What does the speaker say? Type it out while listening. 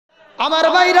আমার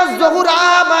ভাইরা জহুরা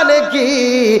মানে কি?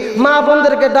 মা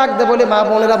বোনদেরকে ডাক দে বলে, মা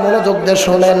বোনেরা মনোযোগ দিয়ে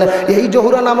শোনেন। এই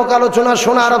জহুরা নামক আলোচনা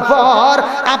শোনার পর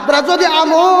আপনারা যদি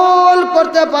আমল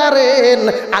করতে পারেন,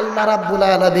 আল্লাহ রাব্বুল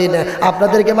আলামিন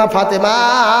আপনাদেরকে মা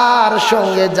ফাতেমার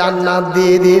সঙ্গে জান্নাত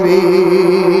দিয়ে দিবে।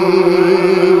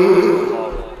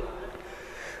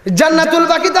 জান্নাতুল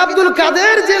বাকিতে আব্দুল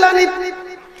কাদের জিলানী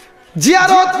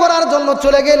জিয়ারত করার জন্য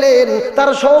চলে গেলেন। তার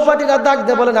সহপাঠীরা ডাক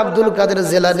দিয়ে বলেন, আব্দুল কাদের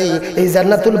জিলানী, এই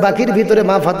জান্নাতুল বাকির ভিতরে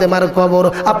মা ফাতেমার কবর,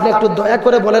 আপনি একটু দয়া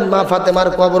করে বলেন মা ফাতেমার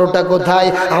কবরটা কোথায়?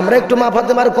 আমরা একটু মা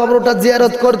ফাতেমার কবরটা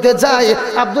জিয়ারত করতে চাই।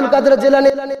 আব্দুল কাদের জিলানী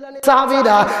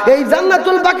সাহাবীরা, এই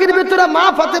জান্নাতুল বাকির ভিতরে মা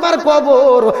ফাতেমার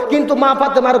কবর, কিন্তু মা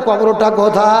ফাতেমার কবরটা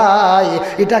কোথায়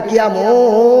এটা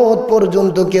কিয়ামত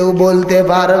পর্যন্ত কেউ বলতে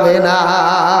পারবে না।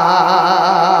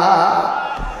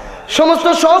 সমস্ত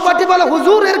সহপাঠী বলে,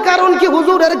 হুজুর এর কারণ কি?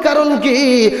 হুজুর এর কারণ কি?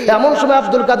 এমন সময়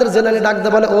আব্দুল কাদের জিলানী ডাকতে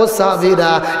বলে, ও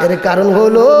সাহাবীরা, এর কারণ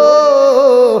হলো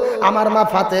আমার মা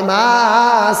ফাতেমা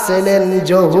ছিলেন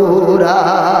জহুরা।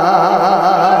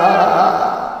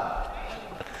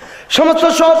 সমস্ত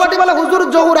সহপাঠী বলে, হুজুর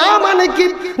জহুরা মানে কি?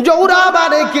 জহুরা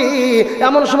মানে কি?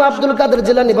 এমন সময় আব্দুল কাদের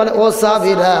জিলানী বলে, ও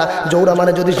সাহাবীরা, জহুরা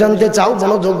মানে যদি জানতে চাও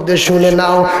মনোযোগ দিয়ে শুনে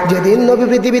নাও। যেদিন নবী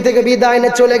পৃথিবী থেকে বিদায়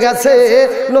নিয়ে চলে গেছে,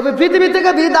 নবী পৃথিবী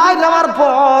থেকে বিদায় নেওয়ার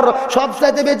পর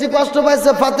সবচাইতে বেশি কষ্ট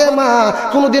পাইছে ফাতেমা।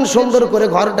 কোনোদিন সুন্দর করে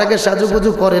ঘরটাকে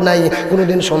সাজুগুজু করে নাই,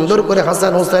 কোনোদিন সুন্দর করে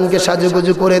হাসান হোসেনকে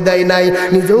সাজুগুজু করে দেয় নাই,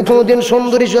 নিজেও কোনোদিন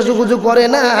সুন্দরী সাজুগুজু করে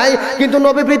নাই। কিন্তু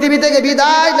নবী পৃথিবী থেকে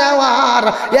বিদায় নেওয়ার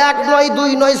 1 নয়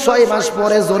 2 নয় 6 মাস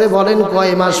পরে, জোরে বলেন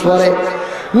কয় মাস পরে?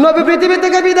 নবী পৃথিবী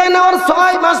থেকে বিদায় নেওয়ার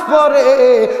 6 মাস পরে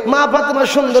মা ফাতেমা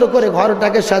সুন্দর করে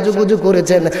ঘরটাকে সাজুগুজু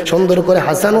করেছেন, সুন্দর করে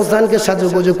হাসান হোসেনকে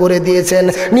সাজুগুজু করে দিয়েছেন,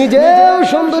 নিজেও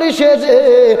সুন্দরী সেজে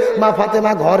মা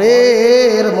ফাতেমা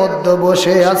ঘরের মধ্যে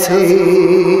বসে আছে।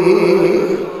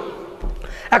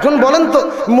 এখন বলেন তো,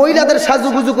 মহিলাদের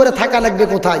সাজুগুজু করে থাকা লাগবে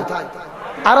কোথায়?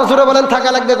 আরো জোরে বলেন, থাকা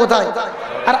লাগবে কোথায়?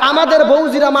 আর আমাদের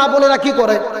বউজিরা মা বোনেরা কি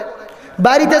করে?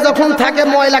 বাড়িতে যখন থাকে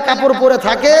ময়লা কাপড় পরে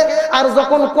থাকে, আর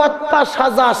যখন কত্তা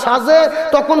সাজে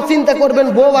তখন চিন্তা করবেন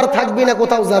বউ আর থাকবি না,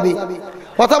 কোথাও যাবি।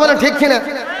 কথা বলে ঠিক কিনা?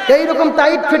 এইরকম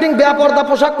টাইট ফিটিং বেপরদা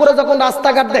পোশাক করে যখন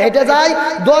রাস্তাঘাট দিয়ে হেঁটে যায়,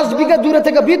 10 বিঘা দূরে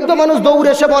থেকে বৃদ্ধ মানুষ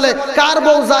দৌড়ে এসে বলে, কার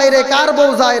বউ যায় রে, কার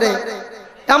বউ যায় রে।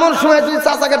 এমন সময় যদি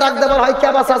চাচাকে ডাক দেবার হয়,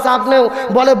 কেবা চাচা আপনিও,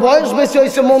 বলে বয়স বেশি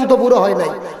হয়েছে, মন তো পুরো হয়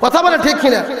নাই। কথা বলে ঠিক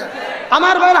কিনা?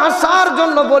 আমার ভাইয়ের হাসার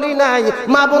জন্য বলি নাই,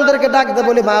 মা বোনদেরকে ডাকতে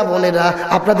বলি, মা বোনেরা,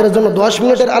 আপনাদের জন্য 10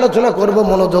 মিনিটের আলোচনা করব,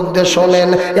 মনোযোগ দিয়ে শোনেন।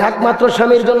 একমাত্র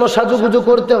স্বামীর জন্য সাজুগুজু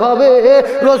করতে হবে।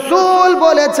 রাসূল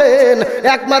বলেছেন,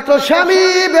 একমাত্র স্বামী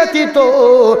ব্যতীত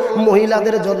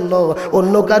মহিলাদের জন্য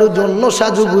অন্য কারোর জন্য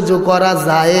সাজুগুজু করা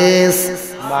জায়েজ।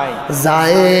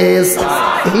 জায়েজ।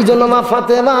 এই জন্য মা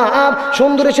ফাতেমা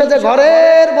সুন্দরী সেজে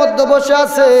ঘরের মধ্যে বসে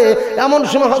আছে। এমন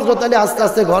সময় হযরত আলী আস্তে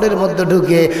আস্তে ঘরের মধ্যে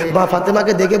ঢুকে মা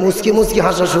ফাতেমাকে দেখে মুচকি মুচকি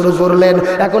হাসা শুরু করলেন।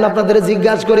 এখন আপনাদের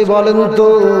জিজ্ঞাসা করি, বলেন তো,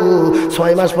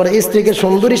 6 মাস পরে স্ত্রীকে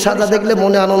সুন্দরী সাজা দেখলে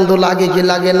মনে আনন্দ লাগে কি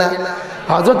লাগে না?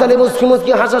 হযরত আলী মুচকি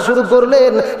মুচকি হাসা শুরু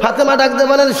করলেন। ফাতেমা ডাকতে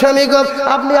বলেন, স্বামী গো,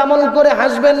 আপনি এমন করে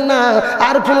হাসবেন না।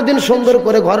 আর কোনোদিন সুন্দর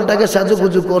করে ঘরটাকে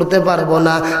সাজুগুজু করতে পারবো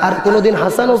না, আর কোনোদিন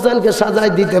হাসান হোসেনকে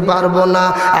সাজায় দিতে পারবো না,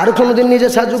 আর কোনোদিন নিজে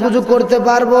সাজুগুজু করতে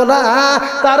পারবো না।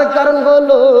 তার কারণ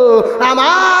হলো,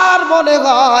 আমার মনে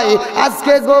হয়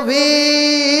আজকে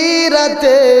গভীর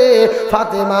রাতে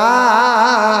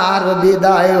ফাতেমার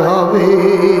বিদায় হবে।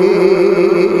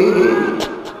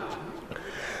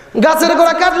 গাছের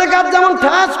গোড়া কাটলে গাছ যেমন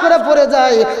ঠাস করে পড়ে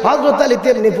যায়, হযরত আলী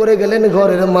তেমনি পড়ে গেলেন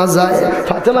ঘরের মাজায়।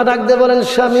 ফাতেমা ডাকতে বলেন,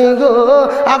 স্বামী গো,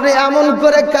 আপনি এমন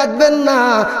করে কাঁদবেন না।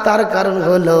 তার কারণ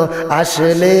হলো,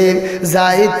 আসলে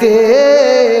যাইতে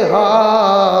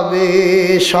হবে।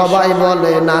 সবাই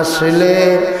বলেন, আসলে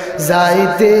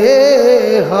যাইতে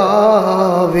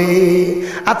হবে।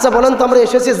 আচ্ছা বলেন তো, আমরা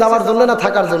এসেছি যাওয়ার জন্য না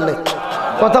থাকার জন্য?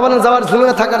 কথা বলেন, যাওয়ার জন্য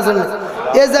না থাকার জন্য?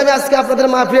 এই যে আমি আজকে আপনাদের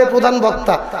মাহফিলের প্রধান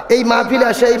বক্তা, এই মাহফিলে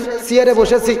এসে এই চেয়ারে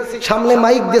বসেছি, সামনে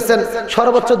মাইক দিয়েছেন,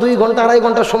 সর্বোচ্চ 2 ঘন্টা 2.5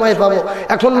 ঘন্টা সময় পাবো।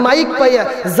 এখন মাইক পাইয়া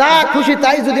যা খুশি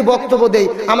তাই যদি বক্তব্য দেই,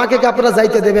 আমাকে কি আপনারা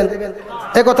যাইতে দেবেন?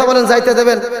 এই কথা বলেন, যাইতে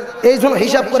দেবেন? এই জন্য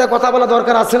হিসাব করে কথা বলা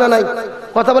দরকার আছে না নাই?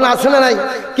 কথা বলেন, আছে না নাই?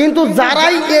 কিন্তু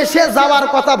যারাই এসে যাওয়ার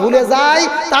কথা ভুলে যায়,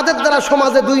 তাদের দ্বারা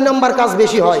সমাজে 2 নম্বর কাজ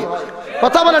বেশি হয়।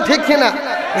 কথা বলে ঠিক কিনা?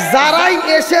 যারাই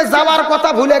এসে যাওয়ার কথা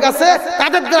ভুলে গেছে,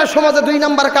 তাদের দ্বারা সমাজে 2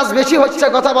 নম্বর কাজ বেশি হচ্ছে।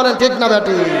 কথা বলেন ঠিক না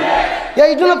বেটি?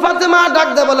 এই জন্য ফাতেমা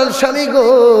ডাকতে বলেন, স্বামী গো,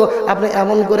 আপনি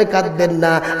এমন করে কাঁদবেন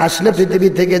না। আসলে পৃথিবী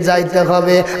থেকে যাইতে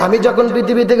হবে। আমি যখন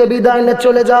পৃথিবী থেকে বিদায় নিয়ে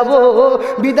চলে যাব,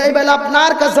 বিদায় বেলা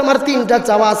আপনার কাছে আমার 3টা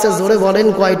চাওয়া আছে। জোরে বলেন,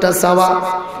 কয়টা চাওয়া?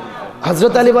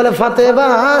 হযরত আলী বলে, ফাতেমা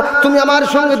তুমি আমার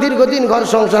সঙ্গে দীর্ঘদিন ঘর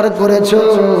সংসার করেছো,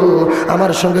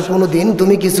 আমার সঙ্গে কোনোদিন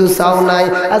তুমি কিছু চাও নাই,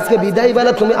 আজকে বিদায়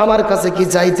বেলা তুমি আমার কাছে কি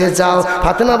চাইতে চাও?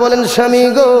 ফাতেমা বলেন, স্বামী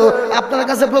গো, আপনার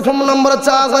কাছে প্রথম নম্বর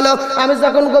চাওয়া হলো আমি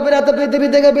যখন গভীর রাতে পৃথিবী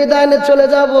থেকে বিদায় নিয়ে চলে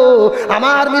যাব,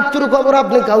 আমার মৃত্যুর খবর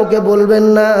আপনি কাউকে বলবেন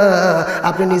না,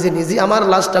 আপনি নিজে নিজে আমার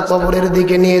লাশটা কবরের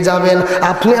দিকে নিয়ে যাবেন।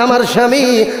 আপনি আমার স্বামী,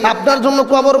 আপনার জন্য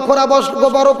কবর খোঁড়া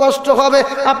বড় কষ্ট হবে।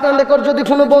 আপনার নিকট যদি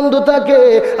কোনো বন্ধু থাকে,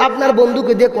 আপনার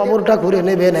বন্ধুকে দিয়ে কবরটা করে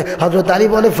নেবেন। হযরত আলী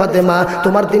বলে, ফাতেমা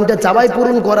তোমার তিনটা চাওয়াই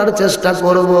পূরণ করার চেষ্টা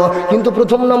করব, কিন্তু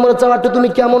প্রথম নম্বর চাওয়াটা তুমি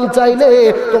কেমন চাইলে?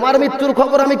 তোমার মৃত্যুর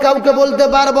খবর আমি কাউকে বলতে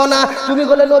পারবো না। তুমি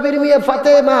বলে নবীর মেয়ে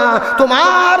ফাতেমা,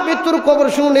 তোমার মৃত্যুর খবর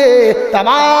শুনে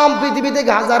তাম পৃথিবী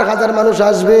থেকে হাজার হাজার মানুষ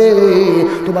আসবে,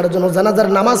 তোমার জন্য জানাজার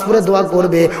নামাজ পড়ে দোয়া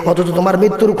করবে, অথচ তোমার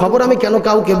মৃত্যুর খবর আমি কেন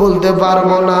কাউকে বলতে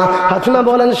পারবো না? ফাতেমা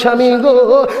বলেন, স্বামী গো,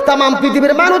 তাম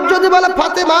পৃথিবীর মানুষ যদি বলে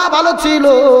ফাতেমা ভালো ছিল,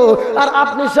 আর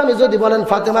আপনি স্বামী যদি বলেন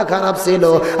ফাতেমা খারাপ ছিল,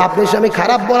 আপনি স্বামী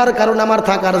খারাপ বলার কারণে আমার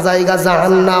থাকার জায়গা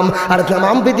জাহান্নাম। আর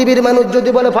তাম পৃথিবীর মানুষ যদি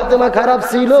বলে ফাতেমা খারাপ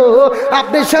ছিল,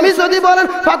 আপনি স্বামী যদি বলেন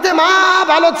ফাতেমা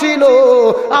ভালো ছিল,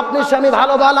 আপনি স্বামী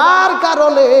ভালো বলার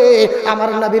কারণে আমার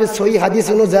নবীর সহিহ হাদিস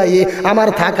অনুযায়ী আমার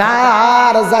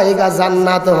থাকার জায়গা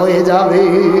জান্নাত হয়ে যাবে।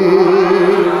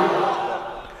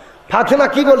 ফাতেমা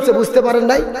কি বলছে বুঝতে পারেন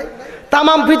নাই? তাম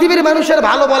পৃথিবীর মানুষের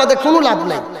ভালো বলাতে কোনো লাভ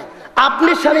নাই,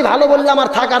 আপনি স্বামী ভালো বললে আমার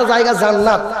থাকার জায়গা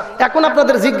জান্নাত। এখন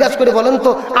আপনাদের জিজ্ঞাসা করে বলেন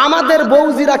তো, আমাদের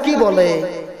বউজিরা কি বলে?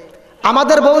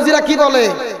 আমাদের বউজিরা কি বলে?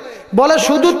 বলে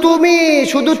শুধু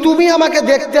তুমি আমাকে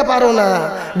দেখতে পারো না,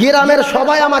 গ্রামের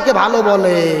সবাই আমাকে ভালো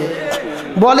বলে।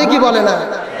 বলে কি বলে না?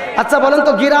 আচ্ছা বলেন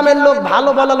তো, গ্রামের লোক ভালো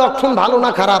বলা লক্ষণ ভালো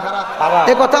না খারাপ?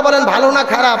 এ কথা বলেন, ভালো না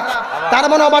খারাপ? তার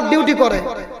মানে আবার ডিউটি করে।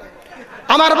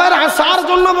 আমার ভাই আসার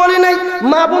জন্য বলি নাই,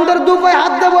 মা বোনদের দুপায়ে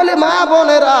হাত দিয়ে বলি, মা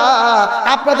বোনেরা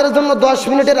আপনাদের জন্য 10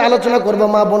 মিনিটের আলোচনা করবো।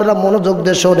 মা বোনেরা মনোযোগ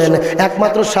দিয়ে শোনেন,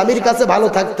 একমাত্র স্বামীর কাছে ভালো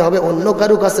থাকতে হবে, অন্য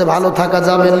কারো কাছে ভালো থাকা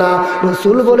যাবে না।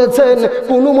 রাসূল বলেছেন,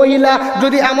 কোন মহিলা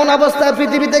যদি এমন অবস্থায়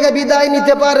পৃথিবী থেকে বিদায়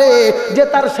নিতে পারে যে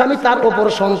তার স্বামী তার উপর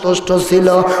সন্তুষ্ট ছিল,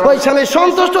 ওই স্বামী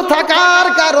সন্তুষ্ট থাকার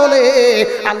কারণে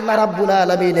আল্লাহ রাব্বুল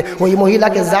আলামিন ওই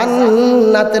মহিলাকে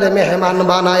জান্নাতের মেহমান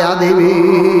বানায়া দিবে।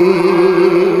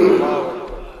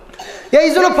 এই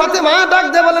জন্য ফাতেমা ডাক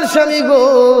দিয়ে বলেন, স্বামী গো,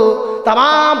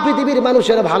 তাম পৃথিবীর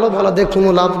মানুষের ভালো বলা দিয়ে কোনো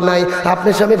লাভ নাই, আপনি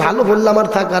স্বামী ভালো বললে আমার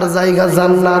থাকার জায়গা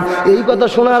জান্নাত। এই কথা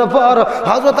শোনার পর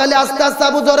হযরত আলী আস্তে আস্তে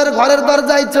আবু যরের ঘরের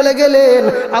দরজায় চলে গেলেন।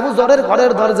 আবু যরের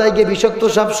ঘরের দরজায় গিয়ে বিষাক্ত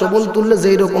সাপ সবল তুললে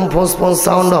যেই রকম ফোঁস ফোঁস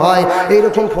সাউন্ড হয়,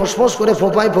 এইরকম ফোঁস ফোঁস করে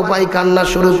ফোপাই ফোপাই কান্না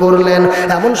শুরু করলেন।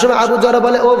 এমন সময় আবু যর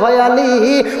বলে, ও ভাই আলী,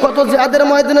 কত জিহাদের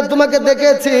ময়দানে তোমাকে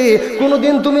দেখেছি,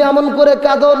 কোনোদিন তুমি এমন করে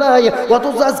কাঁদো নাই,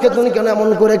 অথচ আজকে তুমি কেন এমন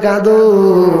করে কাঁদো?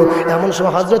 এমন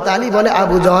সময় হযরত আলী বলে,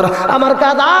 আবু যর, আমার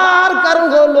কাঁদার কারণ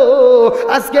হলো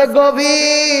আজকে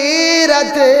গভীর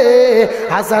রাতে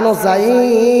হাসান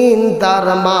হোসাইন তার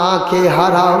মাকে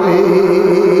হারাবে।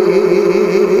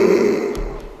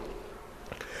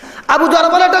 আবু যর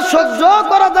বলে, এটা সহ্য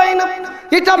করা যায় না,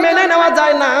 এটা মেনে নেওয়া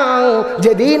যায় না।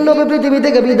 যেদিন নবী পৃথিবী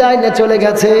থেকে বিদায় নিয়ে চলে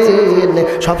গেছেন,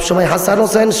 সবসময় হাসান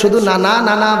হোসেন শুধু নানা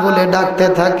নানা বলে ডাকতে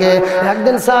থাকে।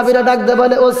 একদিন সাহাবীরা ডাকতে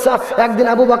বলে, ও একদিন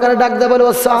আবু বকর ডাকতে বলে,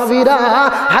 ও সাহাবীরা,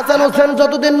 হাসান হোসেন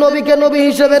যতদিন নবীকে নবী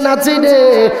হিসেবে না চিনে,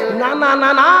 নানা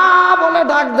নানা বলে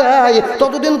ডাক দেয়,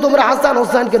 ততদিন তোমরা হাসান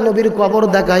হোসেনকে নবীর কবর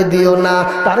দেখাই দিও না।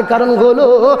 তার কারণ হলো,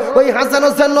 ওই হাসান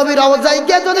হোসেন নবীর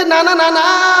রওজাইকে যদি নানা নানা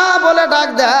বলে ডাক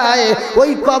দেয়, ওই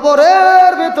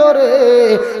কবরের ভিতরে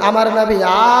আমার নবী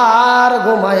আর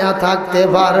ঘুমায়া থাকতে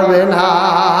পারবে না।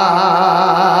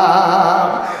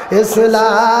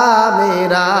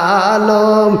 ইসলামের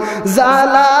আলম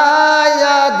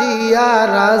জ্বালায়া দিয়া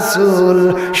রাসূল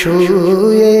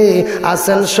শুয়ে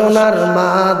আছেন সোনার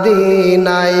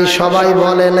মদিনায়। সবাই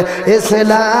বলেন,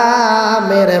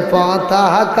 ইসলামের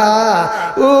পতাকা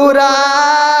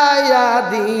উড়ায়া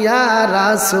দিয়া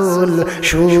রাসূল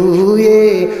শুয়ে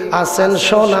আছেন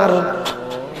সোনার।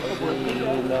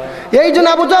 এই জন্য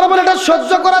আবু যর বলে, এটা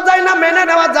সহ্য করা যায় না, মেনে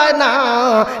নেওয়া যায় না।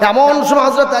 এমন সময়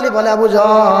হযরত আলী বলে, আবু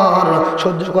যর,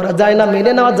 সহ্য করা যায় না,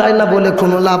 মেনে নেওয়া যায় না বলে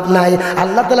কোনো লাভ নাই।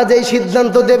 আল্লাহ তাআলা যেই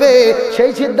সিদ্ধান্ত দেবে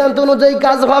সেই সিদ্ধান্ত অনুযায়ী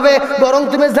কাজ হবে। বরং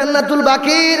তুমি জান্নাতুল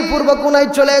বাকির পূর্ব কোণায়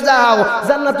চলে যাও,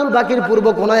 জান্নাতুল বাকির পূর্ব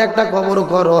কোণায় একটা কবর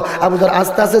করো। আবু যর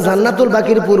আস্তে আস্তে জান্নাতুল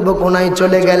বাকির পূর্ব কোণায়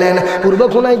চলে গেলেন। পূর্ব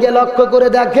কোণায় গিয়ে লক্ষ্য করে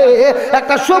দেখে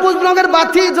একটা সবুজ রঙের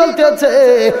বাতি জ্বলতেছে,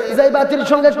 যেই বাতির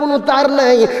সঙ্গে কোনো তার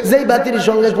নেই, যেই বাতির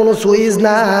সঙ্গে কোনো সুইচ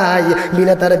নাই,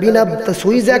 বিনা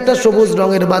সুইচে একটা সবুজ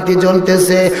রঙের বাতি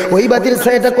জ্বলতেছে, ওই বাতির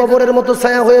ছায়াটা কবরের মতো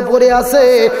ছায়া হয়ে পড়ে আছে।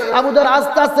 আবু যর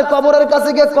আস্তে আস্তে কবরের কাছে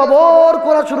গিয়ে কবর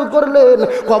করা শুরু করলেন।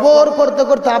 কবর করতে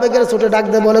করতে আবেগের ছোটে ডাক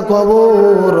দিয়ে বলে,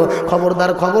 কবর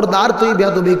খবরদার, খবরদার তুই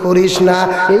বেয়াদবি করিস না।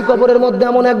 এই কবরের মধ্যে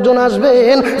এমন একজন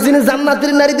আসবেন যিনি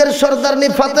জান্নাতের নারীদের সর্দারনি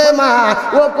ফাতেমা।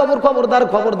 ও কবর খবরদার,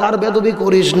 খবরদার বেয়াদবি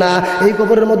করিস না। এই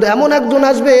কবরের মধ্যে এমন একজন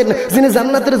আসবেন যিনি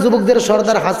জান্নাতের যুবকদের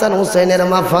সর্দার হাসান হুসাইনের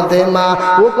মা ফাতেমা।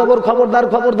 ও কবর খবরদার,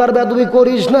 খবরদার বেয়াদবি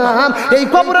করিস না। এই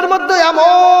কবরের মধ্যে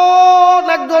এমন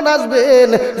একজন আসবেন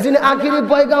যিনি আখিরি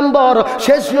পয়গাম্বর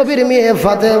শেষ নবীর মেয়ে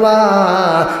ফাতেমা।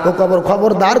 ও কবর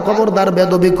খবরদার, খবরদার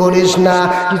বেয়াদবি করিস না।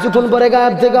 কিছুক্ষণ পরে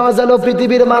গায়েব থেকে আওয়াজ এলো,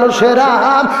 পৃথিবীর মানুষেরা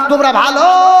তোমরা ভালো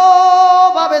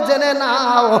ভাবে জেনে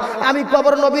নাও, আমি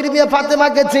কবর নবীর মেয়ে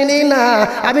ফাতেমাকে চিনি না,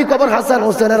 আমি কবর হাসান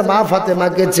হোসেনের মা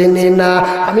ফাতেমাকে চিনি না,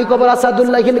 আমি কবর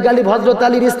আসাদুল্লাহ গালিব হযরত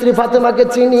আলীর স্ত্রী ফাতেমাকে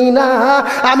চিনি না,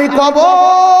 আমি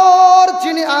কবর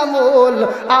চিনি আমুল।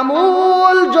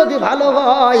 আমুল যদি ভালো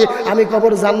হয় আমি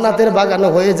কবর জান্নাতের বাগান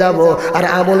হয়ে যাব, আর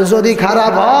আমুল যদি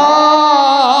খারাপ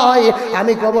হয়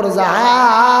আমি কবর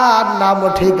জাহান্নাম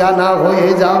ঠিকানা হয়ে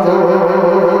যাব।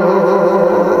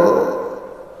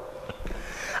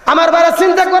 আমার বারা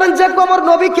চিন্তা করেন, যে কবর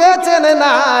নবীকে চেনে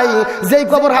নাই, যেই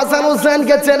কবর হাসান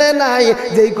হুসেনকে চেনে নাই,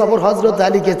 যেই কবর হযরত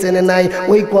আলীকে চেনে নাই,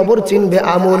 ওই কবর চিনবে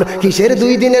আমুল। কিসের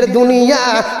দুই দিনের দুনিয়া,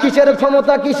 কিসের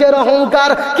ক্ষমতা, কিসের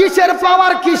অহংকার, কিসের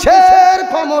পাওয়ার, কিসের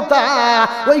ক্ষমতা।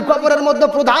 ওই কবরের মধ্যে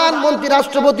প্রধানমন্ত্রী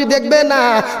রাষ্ট্রপতি দেখবে না,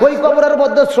 ওই কবরের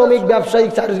মধ্যে শ্রমিক ব্যবসায়ী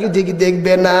চাকরিজীবী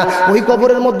দেখবে না, ওই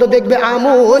কবরের মধ্যে দেখবে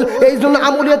আমুল। এই জন্য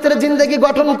আমুলিয়াতের জিন্দেগি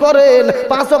গঠন করেন,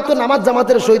 5 ওয়াক্ত নামাজ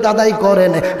জামাতের সহিত আদায়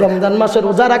করেন, রমজান মাসে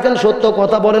রোজা রাখেন, সত্য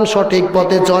কথা বলেন, সঠিক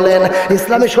পথে চলেন,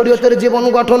 ইসলামী শরীয়তের জীবন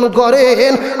গঠন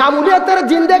করেন, আমুলিয়াতের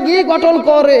জিন্দেগি গঠন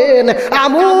করেন।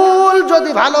 আমুল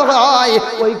যদি ভালো হয়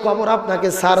ওই কবর আপনাকে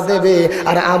ছাড় দেবে,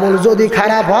 আর আমুল যদি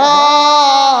খারাপ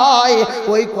হয়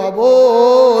ওই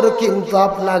কবর কিন্তু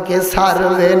আপনাকে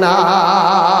ছাড়বে না।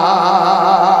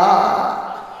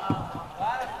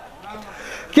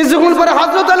 কিছুক্ষণ পরে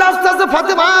হযরত আলী আস্তে আস্তে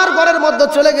ফাতেমার ঘরের মধ্যে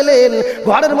চলে গেলেন।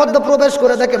 ঘরের মধ্যে প্রবেশ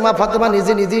করে দেখে মা ফাতেমা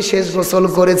নিজে নিজেই শেষ গোসল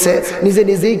করেছে, নিজে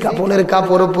নিজেই কাফনের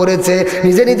কাপড় পরেছে,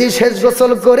 নিজে নিজেই শেষ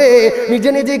গোসল করে নিজে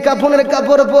নিজেই কাফনের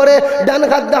কাপড় পরে ডান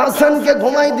হাত দিয়ে হাসানকে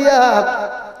ঘুমাই দিয়া,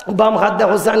 বাম হাত দিয়ে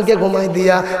হোসেনকে ঘুমাই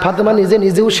দিয়া ফাতেমা নিজে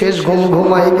নিজেও শেষ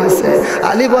ঘুমাই গেছে।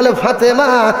 আলী বলে, ফাতেমা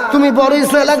তুমি বড়ই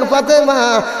চালাক ফাতেমা,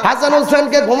 হাসান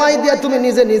হোসেনকে ঘুমাই দিয়া তুমি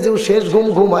নিজে নিজেও শেষ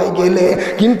ঘুমাই গেলে,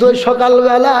 কিন্তু ওই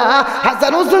সকালবেলা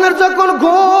হাসান হোসেনের যখন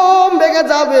ঘুম ভেঙে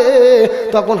যাবে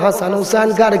তখন হাসান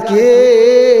হোসেনকে আর কে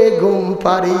ঘুম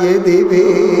পাড়িয়ে দিবে?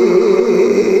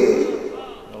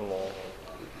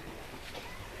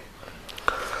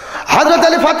 হযরত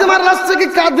আলী ফাতেমার লাশটাকে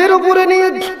কাঁধের উপরে নিয়ে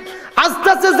আস্তে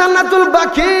আস্তে জান্নাতুল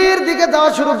বাকির দিকে যাওয়া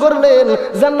শুরু করলেন।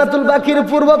 জান্নাতুল বাকির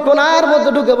পূর্ব কোণার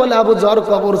মধ্যে ঢুকে বলে, আবু যর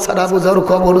কবর ছাড়, আবু যর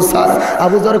কবর ছাড়।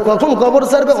 আবু যর কখন কবর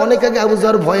ছাড়বে? অনেক আগে আবু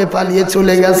যর ভয়ে পালিয়ে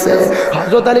চলে গেছে।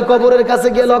 হযরত আলী কবরের কাছে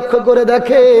গিয়ে লক্ষ্য করে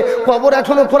দেখে কবর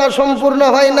এখনো খোঁড়া সম্পূর্ণ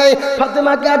হয় নাই।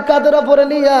 ফাতেমাকে এক কাঁধের ওপরে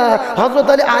নিয়ে হযরত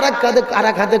আলী আর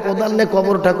এক হাতে কোদাল নিয়ে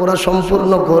কবরটা করা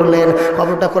সম্পূর্ণ করলেন।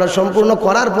 কবরটা করা সম্পূর্ণ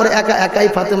করার পরে একাই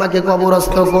ফাতেমাকে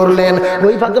কবরস্থ করলেন।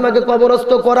 ওই ফাতেমাকে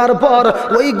কবরস্থ করার পর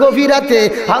ওই গভীর রাতে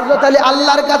হযরত আলী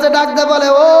আল্লাহর কাছে ডাক দিয়ে বলে,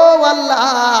 ও আল্লাহ,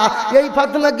 এই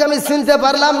ফাতেমাকে আমি চিনতে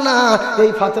পারলাম না,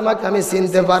 এই ফাতেমাকে আমি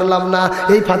চিনতে পারলাম না।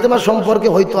 এই ফাতেমা সম্পর্কে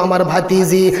হয়তো আমার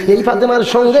ভাতিজি, এই ফাতেমার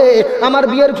সঙ্গে আমার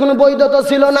বিয়ের কোনো বৈধতা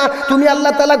ছিল না, তুমি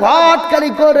আল্লাহ তাআলা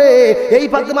ঘটকালি করে এই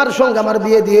ফাতেমার সঙ্গে আমার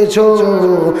বিয়ে দিয়েছো।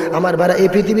 আমার ভাইরা, এই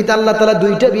পৃথিবীতে আল্লাহ তাআলা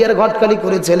 2টা বিয়ের ঘটকালি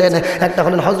করেছিলেন। একটা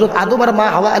হলেন হযরত আদম আর মা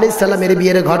হাওয়া আলাইহিস সালামের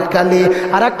বিয়ের ঘটকালি,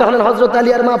 আর একটা হলেন হযরত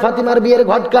আলী আর মা ফাতিমার বিয়ের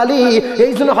ঘটকালি।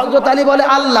 এই জন্য হযরত আলী বলে,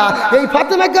 আল্লাহ, এই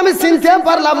ফাতেমাকে আমি চিনতে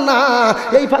পারলাম না,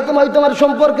 এই ফাতেমা হয়তো আমার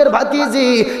সম্পর্কের ভাতিজি,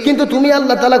 কিন্তু তুমি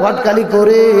আল্লাহ তাআলা ঘটকালি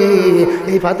করে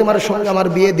এই ফাতেমার সঙ্গে আমার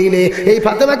বিয়ে দিলে, এই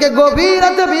ফাতেমাকে গভীর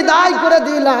রাতে বিদায় করে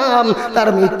দিলাম, তার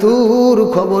মৃত্যুর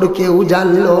খবর কেউ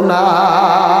জানলো না।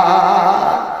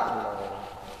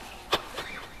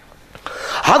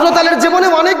 হযরত আলীর জীবনে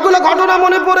অনেকগুলো ঘটনা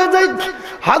মনে পড়ে যায়।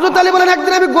 হযরত আলী বলেন,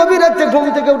 একদিন আমি গভীর রাতে ঘুম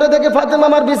থেকে উঠে দেখে ফাতেমা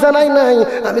আমার বিছানায় নাই।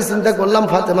 আমি চিন্তা করলাম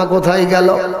ফাতেমা কোথায় গেল।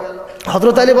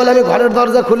 হযরত আলী বলে, আমি ঘরের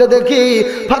দরজা খুলে দেখি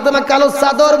ফাতেমা কালো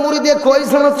চাদর মুড়ি দিয়ে কই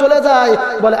যেন চলে যায়।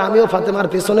 বলে, আমিও ফাতেমার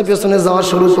পেছনে পেছনে যাওয়া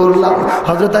শুরু করলাম।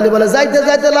 হযরত আলী বলে, যাইতে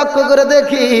যাইতে লক্ষ্য করে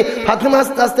দেখি ফাতেমা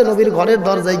আস্তে আস্তে নবীর ঘরের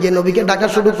দরজায় গিয়ে নবীকে ডাকা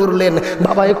শুরু করলেন,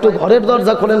 বাবা একটু ঘরের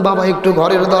দরজা খোলেন, বাবা একটু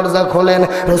ঘরের দরজা খোলেন।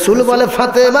 রাসূল বলে,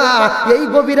 ফাতেমা, এই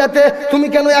গভীর রাতে তুমি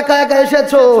কেন একা একা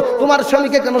এসেছো? তোমার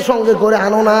স্বামীকে কেন সঙ্গে করে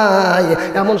আনো নাই?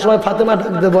 এমন সময় ফাতেমা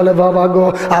ডাকতে বলে, বাবা গো,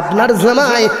 আপনার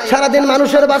জামাই সারাদিন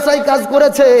মানুষের বাসায় কাজ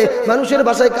করেছে, মানুষের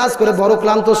বাসায় কাজ করে বড়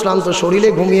ক্লান্ত শরীরে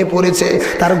ঘুমিয়ে পড়েছে,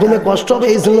 তার ঘুমে কষ্ট হবে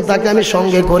এই জন্য তাকে আমি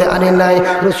সঙ্গে করে আনি নাই।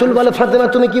 রসুল বলে ফাতেমা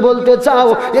তুমি কি বলতে চাও?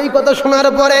 এই কথা শোনার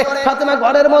পরে ফাতেমা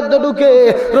ঘরের মধ্যে ঢুকে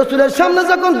রসুলের সামনে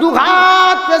যখন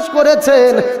দুহাত পেশ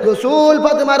করেছেন, রসুল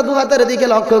ফাতেমার দুহাতের দিকে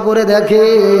লক্ষ্য করে দেখে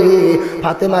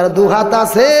ফাতেমার দুহাত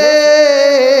আছে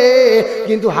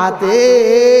কিন্তু হাতে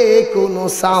কোনো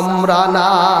চামড়া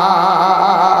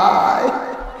নাই।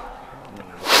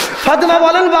 ফাতেমা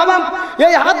বলেন বাবা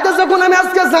এই হাতটা যখন আমি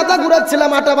আজকে জাতা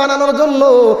ঘুরাচ্ছিলাম আটা বানানোর জন্য,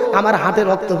 আমার হাতে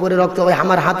রক্ত পরে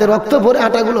আমার হাতে রক্ত পরে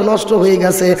আটাগুলো নষ্ট হয়ে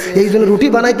গেছে, এই জন্য রুটি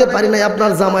বানাইতে পারি নাই,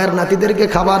 আপনার জামাইয়ের নাতিদেরকে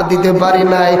খাবার দিতে পারি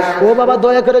নাই। ও বাবা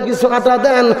দয়া করে কিছু আটা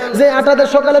দেন, যে আটাতে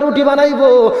সকালে রুটি বানাইবো,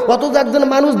 অথচ একজন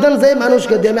মানুষ দেন যে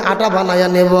মানুষকে দিয়ে আমি আটা বানাইয়া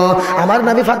নেব। আমার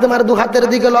নবী ফাতেমার দু হাতের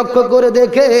দিকে লক্ষ্য করে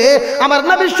দেখে আমার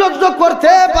নবী সহ্য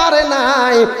করতে পারে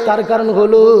নাই। তার কারণ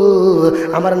হলো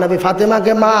আমার নবী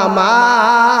ফাতেমাকে মা মা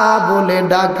বলে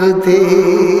ডাকতে।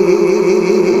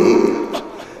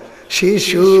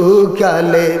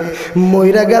 শিশুকালে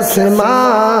মইরা গেছে মা,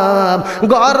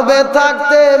 গর্বে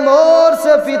থাকতে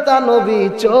মোরছে পিতা নবী,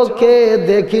 চোখে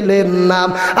দেখিলেন নাম,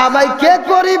 আমায় কে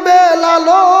করিবে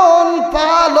লালন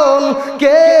পালন,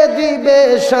 কে দিবে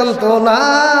সান্ত্বনা,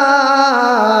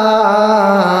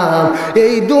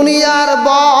 এই দুনিয়ার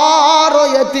বড়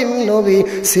এতিম নবী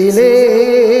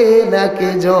ছিলেন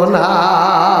একজনা।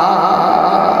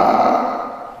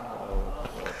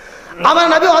 আমার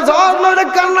নবী অঝর নড়ে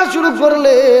কান্না শুরু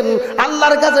করলেন,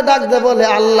 আল্লাহর কাছে ডাকতে বলে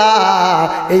আল্লাহ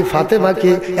এই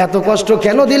ফাতেমাকে এত কষ্ট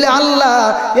কেন দিলে? আল্লাহ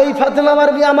এই ফাতেমা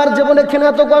আমার জীবনে কেন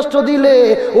এত কষ্ট দিলে?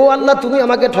 ও আল্লাহ তুমি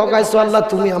আমাকে ঠকাইছো, আল্লাহ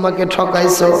তুমি আমাকে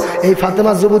ঠকাইছো। এই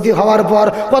ফাতেমা যুবতী হওয়ার পর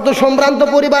কত সম্ভ্রান্ত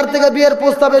পরিবার থেকে বিয়ের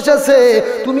প্রস্তাব এসেছে,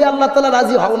 তুমি আল্লাহ তাআলা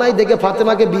রাজি হও নাই দেখে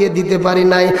ফাতেমাকে বিয়ে দিতে পারি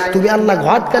নাই, তুমি আল্লাহ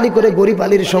ঘটকালি করে গরিব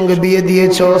আলীর সঙ্গে বিয়ে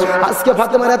দিয়েছো। আজকে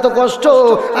ফাতেমার এত কষ্ট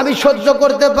আমি সহ্য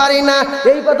করতে পারি না।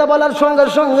 এই কথা বলার সঙ্গে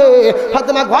সঙ্গে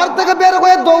ফাতেমা ঘর থেকে বের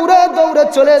হয়ে দৌড়ে দৌড়ে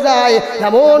চলে যায়।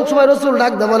 এমন সময় রসুল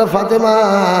ডাকতে বলে ফাতেমা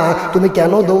তুমি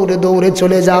কেন দৌড়ে দৌড়ে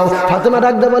চলে যাও? ফাতেমা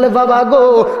ডাকতে বলে বাবা গো,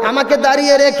 আমাকে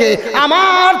দাঁড়িয়ে রেখে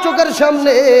আমার চোখের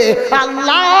সামনে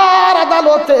আল্লাহর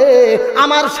আদালতে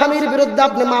আমার স্বামীর বিরুদ্ধে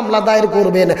আপনি মামলা দায়ের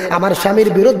করবেন, আমার স্বামীর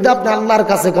বিরুদ্ধে আপনি আল্লাহর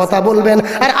কাছে কথা বলবেন,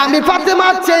 আর আমি ফাতেমা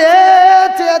চেয়ে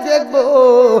চেয়ে দেখবো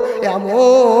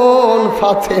এমন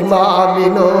ফাতেমা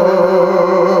বিনো।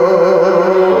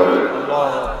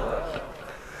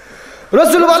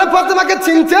 রসুল বলে ফাতেমাকে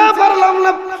চিনতে পারলাম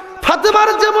না, ফাতেমার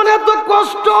জীবনে এত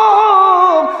কষ্ট,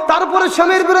 তারপরে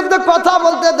স্বামীর বিরুদ্ধে কথা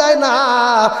বলতে দেয় না।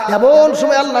 এমন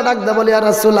সময় আল্লাহ ডাকতে বলে ইয়া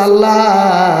রাসূলুল্লাহ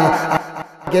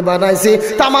কে বানাইছি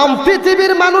তামাম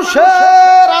পৃথিবীর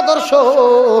মানুষের আদর্শ,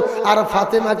 আর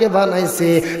ফাতেমাকে বানাইছি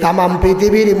তামাম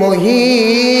পৃথিবীর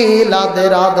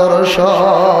মহিলাদের আদর্শ।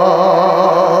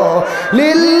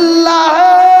 লিল্লাহ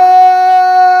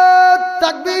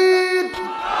তাকবীর।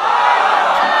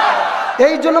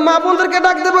 এই জন্য মা বোনদেরকে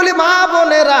ডাকতে বলি মা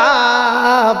বোনেরা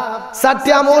 4টি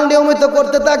আমল নিয়মিত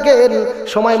করতে থাকেন,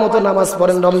 সময় মতো নামাজ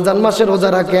পড়েন, রমজান মাসে রোজা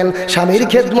রাখেন, স্বামীর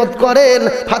খেদমত করেন,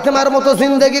 ফাতেমার মতো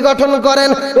জিন্দেগি গঠন করেন।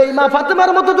 এই মা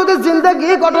ফাতেমার মতো যদি জিন্দেগি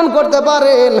গঠন করতে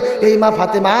পারেন, এই মা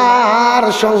ফাতেমার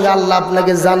সঙ্গে আল্লাহ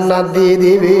আপনাকে জান্নাত দিয়ে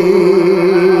দিবে।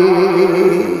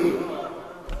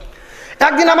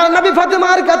 একদিন আমার নবী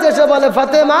ফাতেমার কাছে এসে বলে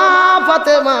ফাতেমা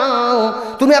ফাতেমা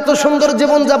তুমি এত সুন্দর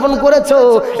জীবন যাপন করেছো,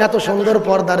 এত সুন্দর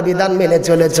পর্দার বিধান মেনে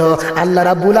চলেছো, আল্লাহ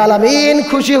রাব্বুল আলামিন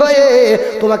খুশি হয়ে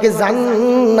তোমাকে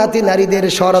জান্নাতি নারীদের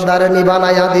সরদারনি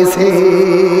বানায়া দিয়েছে।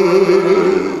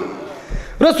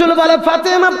 রসুল বলে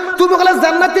ফাতেমা তুমি বলে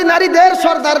জান্নাতি নারীদের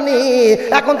সরদারনি,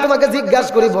 এখন তোমাকে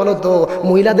জিজ্ঞাসা করি বলো তো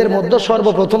মহিলাদের মধ্যে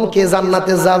সর্বপ্রথম কে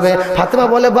জান্নাতে যাবে? ফাতেমা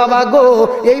বলে বাবা গো,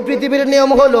 এই পৃথিবীর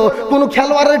নিয়ম হলো কোন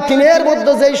খেলোয়াড়ের টিমের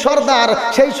মধ্যে যেই সর্দার,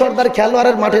 সেই সর্দার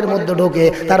খেলোয়াড়ের মাঠের মধ্যে ঢোকে,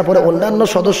 তারপরে অন্যান্য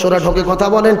সদস্যরা ঢোকে। কথা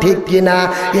বলেন ঠিক কিনা?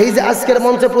 এই যে আজকের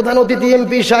মঞ্চে প্রধান অতিথি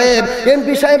এমপি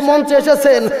সাহেব মঞ্চে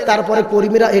এসেছেন, তারপরে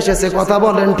কর্মীরা এসেছে। কথা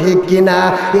বলেন ঠিক কিনা?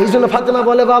 এই জন্য ফাতেমা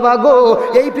বলে বাবা গো,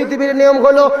 এই পৃথিবীর নিয়ম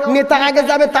হলো নেতা আগে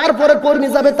যাবে, তারপরে কর্মী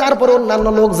যাবে, তারপরে অন্যান্য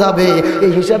লোক যাবে,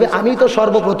 এই হিসাবে আমি তো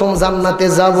সর্বপ্রথম জান্নাতে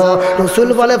যাব। রসুল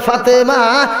বলে ফাতেমা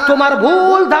তোমার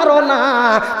ভুল ধারণা,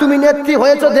 তুমি নেত্রী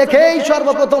হয়েছে দেখেই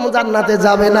সর্বপ্রথম জান্নাতে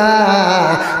যাবে না,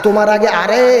 তোমার আগে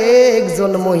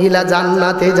আরেকজন মহিলা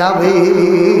জান্নাতে যাবে।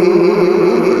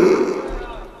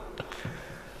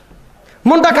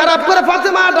 মনটা খারাপ করে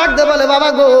ফাতেমা ডাকতে বলে বাবা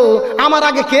গো, আমার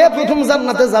আগে কে প্রথম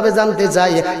জান্নাতে যাবে জানতে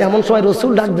চাই। এমন সময়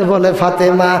রসুল ডাকতে বলে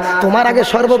ফাতেমা তোমার আগে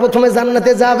সর্বপ্রথমে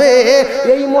জান্নাতে যাবে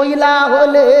এই মহিলা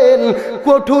হলেন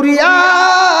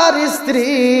কঠুরিয়ার স্ত্রী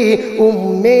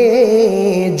উম্মে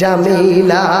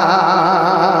জামিলা।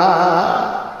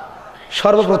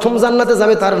 সর্বপ্রথম জান্নাতে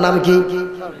যাবে তার নাম কি?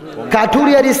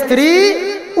 কাঠুরিয়ার স্ত্রী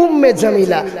উম্মে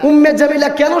জামিলা। উম্মে জামিলা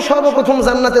কেন সর্বপ্রথম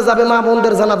জান্নাতে যাবে মা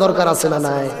বোনদের জানা দরকার আছে না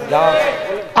নাই?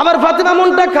 আমার ফাতেমা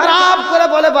মনটা খারাপ করে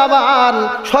বলে, বাবা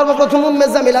সর্বপ্রথম উম্মে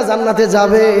জামিলা জান্নাতে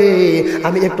যাবে,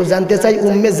 আমি একটু জানতে চাই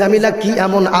উম্মে জামিলা কি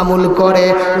এমন আমল করে।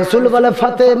 রাসূল বলে,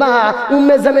 ফাতেমা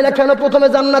উম্মে জামিলা কেন প্রথমে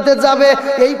জান্নাতে যাবে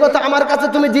এই কথা আমার কাছে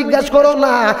তুমি জিজ্ঞাসা করো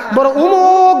না, বরং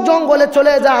উমুক জঙ্গলে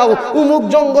চলে যাও, উমুক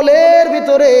জঙ্গলের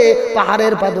ভিতরে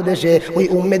পাহাড়ের পাদদেশে ওই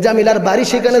উম্মে জামিলার বাড়ি,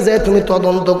 সেখানে যে তুমি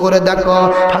তদন্ত করে দেখো।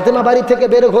 ফাতেমা বাড়ি থেকে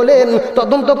বের হলেন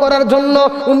তদন্ত করার জন্য।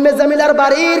 উম্মে জামিলার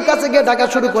বাড়ির কাছে গিয়ে ডাকা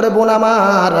শুরু করে, বোন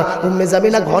আমার। উম্মে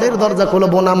জামিলা ঘরের দরজা খোলো,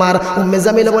 বোন আমার। উম্মে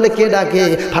জামিলা বলে, কে ডাকে?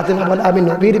 ফাতেমা বলে, আমি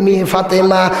নবীর মেয়ে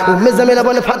ফাতেমা। উম্মে জামিলা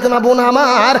বলে, ফাতেমা বোন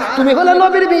আমার, তুমি হলে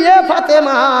নবীর মেয়ে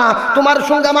ফাতেমা, তোমার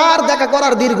সঙ্গে আমার দেখা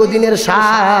করার দীর্ঘদিনের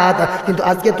স্বাদ, কিন্তু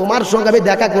আজকে তোমার সঙ্গে আমি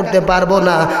দেখা করতে পারবো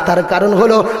না। তার কারণ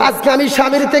হলো আজকে আমি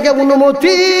স্বামীর থেকে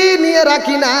অনুমতি নিয়ে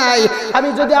রাখি নাই। আমি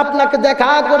যদি আপনাকে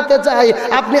দেখা করতে চাই,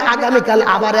 আপনি আগামীকাল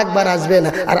আবার একবার আসবেন,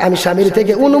 আর আমি স্বামীর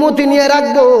থেকে অনুমতি নিয়ে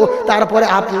রাখবো, তারপরে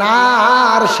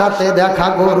আপনার সাথে দেখা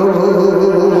করব।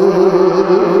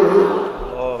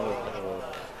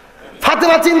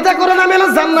 ফাতেমা চিন্তা করে না, মেলা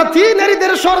জান্নাতি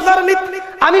নারীদের সর্দারনি,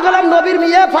 আমি বললাম নবীর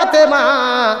মেয়ে ফাতেমা,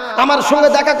 আমার সঙ্গে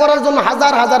দেখা করার জন্য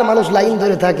হাজার হাজার মানুষ লাইন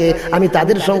ধরে থাকে, আমি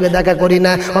তাদের সঙ্গে দেখা করি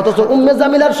না, অথচ উম্মে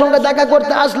জামিলার সঙ্গে দেখা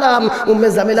করতে আসলাম। উম্মে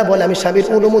জামিলা বলে, আমি স্বামীর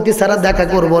অনুমতি ছাড়া দেখা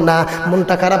করব না।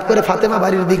 মনটা খারাপ করে ফাতেমা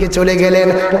বাড়ির দিকে চলে গেলেন।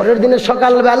 পরের দিনে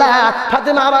সকালবেলা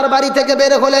ফাতেমা আবার বাড়ি থেকে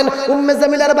বের হলেন উম্মে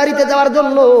জামিলার বাড়িতে যাওয়ার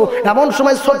জন্য। এমন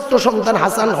সময় ছোট্ট সন্তান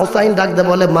হাসান হোসাইন ডাকতে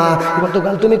বলে, মা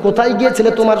গতকাল তুমি কোথায় গিয়েছিলে,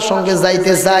 তোমার সঙ্গে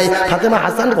যাইতে চাই। ফাতেমা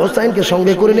হাসান হোসাইনকে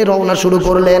সঙ্গে করে নিয়ে রওনা শুরু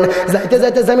করলেন। যাইতে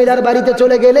যাইতে জামিলার বাড়িতে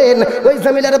চলে গেলেন। ওই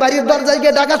জামিলার বাড়ির দরজায়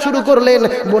গিয়ে ডাকা শুরু করলেন,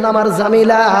 বোন আমার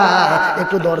জামিলা,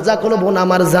 একটু দরজা খোলো বোন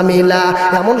আমার জামিলা।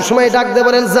 এমন সময় ডাকতে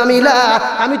বলেন, জামিলা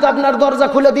আমি তো আপনার দরজা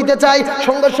খুলে দিতে চাই।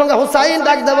 সঙ্গে সঙ্গে হোসাইন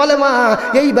ডাকতে বলে, মা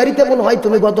এই বাড়িতে মনে হয়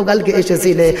তুমি গতকালকে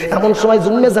এসেছিলে। এমন সময়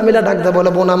উম্মে জামিলা ডাকতে বলে,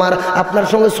 বোন আমার, আপনার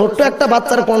সঙ্গে ছোট্ট একটা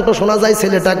বাচ্চার কণ্ঠ শোনা যায়,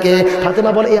 ছেলেটাকে?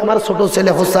 ফাতেমা বলে, এই আমার ছোট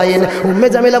ছেলে হোসাইন। উম্মে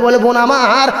জামিলা বলে, বোন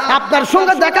আমার, আপনার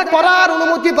সঙ্গে দেখা করার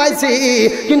অনুমতি পাইছি,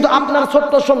 কিন্তু আপনার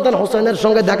ছোট্ট সন্তান হোসেনের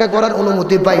সঙ্গে দেখা করার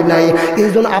অনুমতি পাই নাই, এই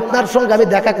জন্য আপনার সঙ্গে আমি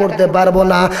দেখা করতে পারবো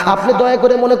না। আপনি দয়া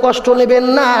করে মনে কষ্ট নেবেন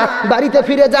না, বাড়িতে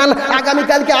ফিরে যান,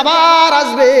 আগামীকালকে আবার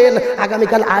আসবেন।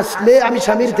 আগামীকাল আসলে আমি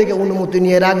স্বামীর থেকে অনুমতি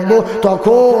নিয়ে রাখবো,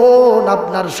 তখন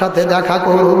আপনার সাথে দেখা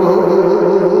করব।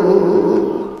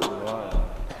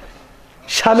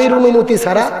 স্বামীর অনুমতি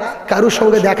ছাড়া কারোর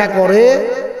সঙ্গে দেখা করে?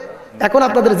 এখন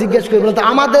আপনাদের জিজ্ঞেস করবেন, তো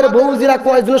আমাদের বউজিরা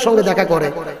কয়েকজনের সঙ্গে দেখা করে?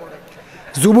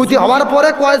 যুবতী হওয়ার পরে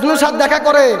কয়েকজনের সাথে দেখা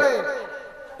করে?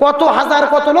 কত হাজার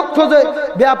কত লক্ষ যে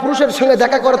বেয়া পুরুষের সঙ্গে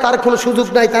দেখা করে, তার কোনো সুযোগ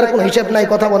নাই, তার কোনো হিসেব নাই।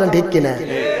 কথা বলেন ঠিক কিনা?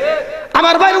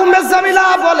 আমার ভাই উম্মে জামিলা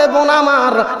বলে, বোন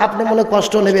আমার, আপনি মনে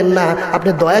কষ্ট নেবেন না,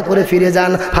 আপনি দয়া করে ফিরে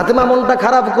যান। ফাতেমা মনটা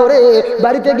খারাপ করে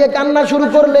বাড়িতে গিয়ে কান্না শুরু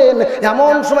করলেন।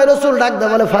 এমন সময় রাসূল ডাকতে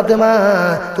বলে, ফাতেমা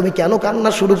তুমি কেন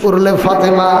কান্না শুরু করলে?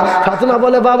 ফাতেমা ফাতেমা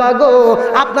বলে, বাবা গো,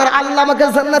 আপনার আল্লাহ আমাকে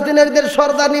জান্নাতি নারীদের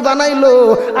সর্দারনি বানাইলো,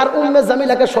 আর উম্মে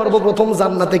জামিলাকে সর্বপ্রথম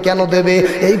জান্নাতে কেন দেবে?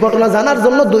 এই ঘটনা জানার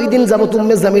জন্য 2 দিন যাবত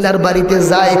উম্মে জামিলার বাড়িতে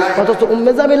যাই, অথচ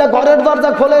উম্মে জামিলা ঘরের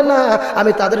দরজা খোলে না,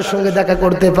 আমি তাদের সঙ্গে দেখা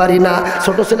করতে পারি না।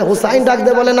 ছোট ছেলে হুসাইন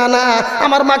ডাকতে বলে, না না,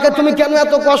 আমার মাকে তুমি কেন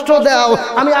এত কষ্ট দাও?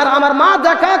 আমি আর আমার মা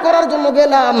দেখা করার জন্য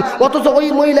গেলাম, অথচ ওই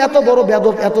মহিলা এত বড়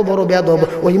বেয়াদব, এত বড় বেয়াদব,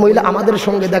 ওই মহিলা আমাদের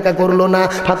সঙ্গে দেখা করলো না।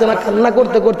 ফাতেমা কান্না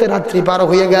করতে করতে রাত্রি পার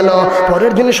হয়ে গেল।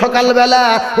 পরের দিন সকালবেলা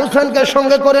হুসাইনকে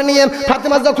সঙ্গে করে নিয়ে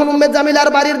ফাতেমা যখন উম্মে জামিলার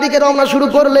বাড়ির দিকে রওনা শুরু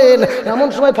করলেন, এমন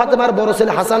সময় ফাতেমার বড়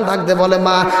ছেলে হাসান ডাকতে বলে,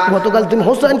 মা গতকাল তুমি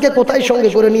হুসাইনকে কোথায় সঙ্গে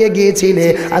করে নিয়ে গিয়েছিলে?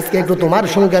 আজকে একটু তোমার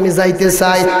সঙ্গে আমি যাইতে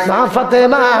চাই। মা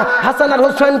ফাতেমা হাসান আর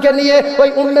হুসাইনকে নিয়ে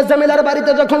ওই উম্মে জামিলার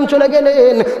বাড়িতে যখন চলে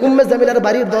গেলেন, উম্মে জামিলার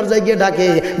বাড়ির দরজায় গিয়ে ডাকে,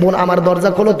 বোন আমার দরজা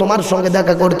খোলো, তোমার সঙ্গে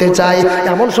দেখা করতে চাই।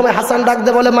 এমন সময় হাসান ডাকতে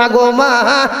বলে, মা গো মা,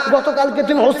 গতকালকে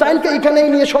তুমি হোসাইনকে এখানেই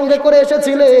নিয়ে সঙ্গে করে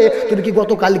এসেছিলে, তুমি কি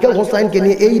গতকালকে হোসাইনকে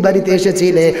নিয়ে এই বাড়িতে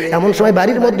এসেছিলে? এমন সময়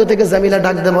বাড়ির মধ্য থেকে জামিলা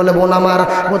ডাকতে বলে, বোন আমার,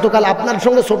 গতকাল আপনার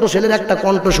সঙ্গে ছোট ছেলের একটা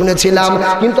কণ্ঠ শুনেছিলাম,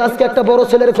 কিন্তু আজকে একটা বড়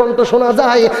ছেলের কণ্ঠ শোনা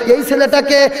যায়, এই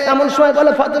ছেলেটাকে? এমন সময়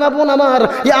বলে, ফাতেমা বোন আমার,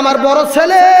 আমার বড়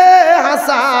ছেলে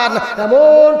হাসান।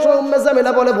 এমন সময় উম্মে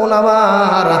জামিলা বলে, বোন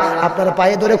আমার, আপনার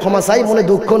পায়ে ধরে ক্ষমা চাই, মনে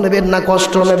দুঃখ নেবেন না,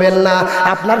 কষ্ট নেবেন না,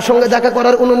 আপনার সঙ্গে দেখা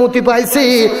করার অনুমতি পাইছি,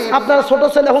 আপনার ছোট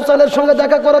ছেলে হোসেনের সঙ্গে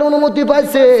দেখা করার অনুমতি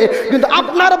পাইছে, কিন্তু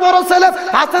আপনার বড় ছেলে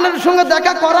হাসানের সঙ্গে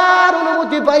দেখা করার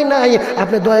অনুমতি পাই নাই।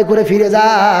 আপনি দয়া করে ফিরে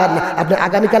যান, আপনি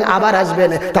আগামীকাল আবার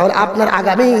আসবেন, তাহলে আপনার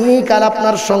আগামীকাল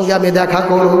আপনার সঙ্গে আমি দেখা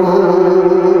করব।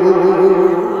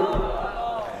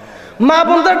 মা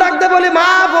বোনদের ডাকতে বলি, মা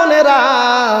বোনেরা,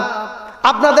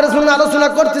 আপনাদের জন্য আলোচনা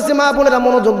করতেছি, মা বোনেরা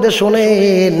মনোযোগ দিয়ে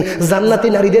শোনেন। জান্নাতি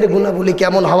নারীদের গুণাবলী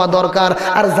কেমন হওয়া দরকার,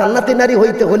 আর জান্নাতি নারী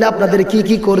হইতে হলে আপনাদের কি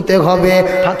কি করতে হবে।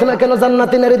 ফাতেমা কেন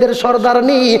জান্নাতি নারীদের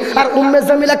সর্দারনি, আর উম্মে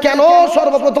জামিলা কেন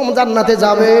সর্বপ্রথম জান্নাতে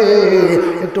যাবে,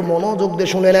 একটু মনোযোগ দিয়ে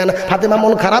শুনে নেন। ফাতেমা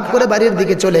মন খারাপ করে বাড়ির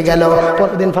দিকে চলে গেল।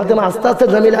 পরের দিন ফাতেমা আস্তে আস্তে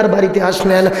জামিলার বাড়িতে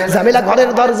আসলেন। জামিলা ঘরের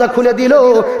দরজা খুলে দিল,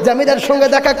 জামিলার সঙ্গে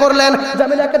দেখা করলেন।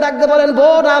 জামিলাকে ডাকতে বলেন,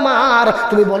 বোন আমার,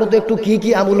 তুমি বলো তো একটু কি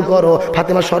কি আমল করো।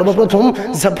 ফাতেমা সর্বপ্রথম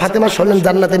ফাতেমা শুনলেন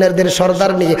জান্নাতি নারীদের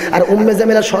সর্দারনি, আর উম্মে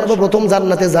জামিলা সর্বপ্রথম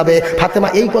জান্নাতে যাবে। ফাতেমা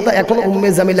এই কথা এখন উম্মে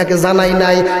জামিলাকে জানাই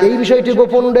নাই, এই বিষয়টি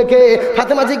গোপন রেখে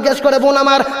ফাতেমা জিজ্ঞেস করে, বোন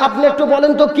আমার, আপনি একটু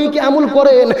বলেন তো কি কি আমল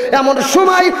করেন। এমন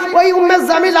সময় ওই উম্মে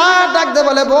জামিলা ডাকতে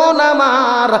বলে, বোন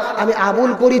আমার, আমি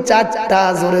আমল করি 4টা।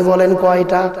 জোরে বলেন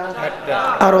কয়টা?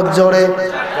 আরো জোরে।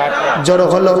 জোরে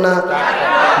হলো না,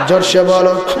 জোরসে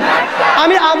বলো।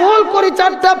 আমি আমল করি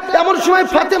 4টা। এমন সময়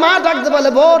ফাতেমা ডাকতে বলে,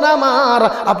 বোন আমার,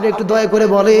 আপনি একটু দয়া করে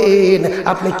বলেন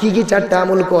আপনি কি কি 4টা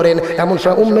আমল করেন। এমন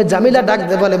সময় উম্মে জামিলা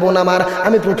ডাকতে বলে, বোন আমার,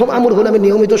 আমি প্রথম আমল হলো আমি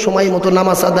নিয়মিত সময় মতো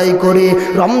নামাজ আদায় করি,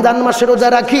 রমজান মাসে রোজা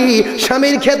রাখি,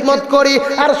 স্বামীর খেদমত করি,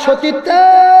 আর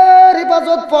সতীত্বের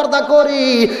হেফাজত পর্দা করি।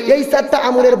 এই 4টা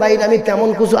আমলের বাইরে আমি তেমন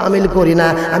কিছু আমিল করি না,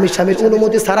 আমি স্বামীর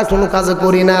অনুমতি ছাড়া কোনো কাজ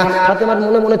করি না। ফাতেমার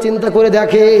মনে মনে চিন্তা করে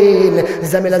দেখেন,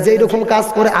 জামিলা যেই রকম কাজ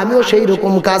করে আমিও সেই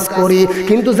রকম কাজ করি,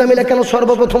 কিন্তু জামিলা কেন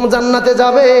সর্বপ্রথম জান্নাতে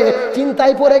যাবে?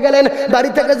 চিন্তায় পড়ে গেলেন। বাড়ি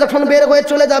থেকে যখন বের হয়ে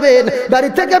চলে যাবেন, বাড়ি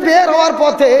থেকে বের হওয়ার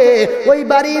পথে ওই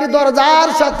বাড়ির দরজার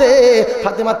সাথে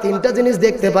ফাতেমা 3টা জিনিস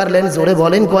দেখতে পারলেন। জোরে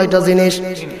বলেন কয়টা জিনিস?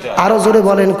 আরো জোরে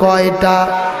বলেন কয়টা?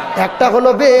 একটা হলো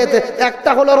বেত,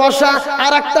 একটা হলো রসা,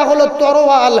 আর একটা হলো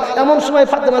তরোয়াল। এমন সময়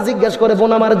ফাতেমা জিজ্ঞেস করে,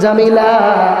 বোন আমার জামিলা,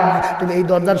 তুমি এই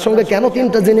দরজার সঙ্গে কেন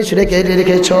 3টা জিনিস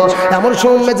রেখেছো? এমন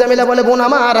সময় জামিলা বলে, বোন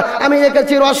আমার, আমি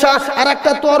রেখেছি রসা, আর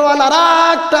একটা তরোয়াল, আর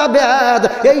একটা বেত।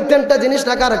 এই 3টা জিনিস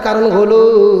রাখার কারণ হলো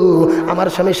আমার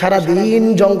স্বামী সারাদিন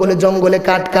জঙ্গলে জঙ্গলে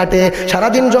কাঠ কাটে,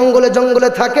 সারাদিন জঙ্গলে জঙ্গলে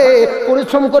থাকে,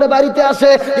 পরিশ্রম করে বাড়িতে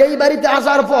আসে। এই বাড়িতে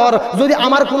আসার পর যদি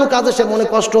আমার কোনো কাজে সে মনে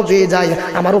কষ্ট পেয়ে যায়,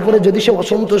 আমার উপরে যদি সে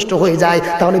অসন্তুষ্ট হয়ে যায়,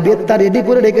 তাহলে বেতটা রেডি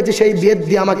করে রেখেছি, সেই বেত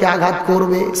দিয়ে আমাকে আঘাত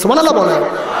করবে। সুবহানাল্লাহ বলেন।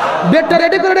 বেতটা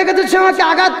রেডি করে রেখেছি, সে আমাকে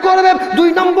আঘাত করবে। 2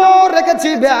 নম্বর রেখেছি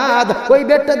বেত, ওই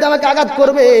বেতটা দিয়ে আমাকে আঘাত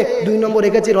করবে। 2 নম্বর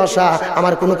রেখেছি রসা,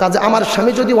 আমার কোনো কাজে আমার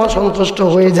স্বামী যদি অসন্তুষ্ট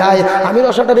হয়ে যায়, আমি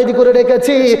রসাটা রেডি করে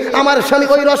রেখেছি, আমার স্বামী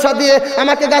ওই রসা দিয়ে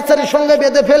আমাকে গাছের সঙ্গে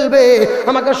বেঁধে ফেলবে।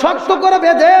 আমাকে শক্ত করে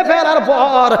বেঁধে ফেলার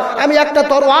পর আমি একটা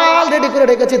তরোয়াল রেডি করে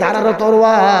রেখেছি, ধারালো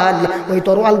তরোয়াল। ওই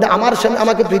তরোয়াল দিয়ে আমার স্বামী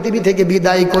আমাকে পৃথিবী থেকে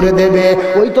বিদায় করে দেবে।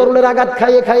 ওই তরোয়ালের আঘাত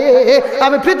খাইয়ে খাইয়ে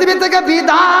আমি পৃথিবী থেকে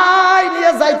বিদায়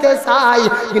নিয়ে যাইতে চাই,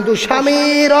 কিন্তু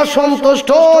স্বামীর অসন্তুষ্ট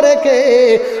রেখে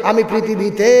আমি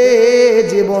পৃথিবীতে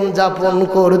জীবন যাপন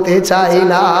করতে চাই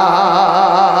না।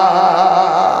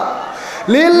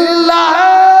 লিল্লাহ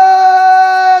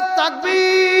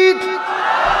তাকবীর।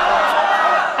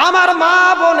 আমার মা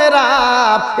বোনেরা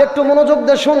একটু মনোযোগ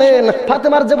দিয়ে শুনেন।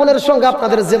 ফাতেমার জীবনের সঙ্গে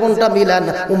আপনাদের জীবনটা মিলান,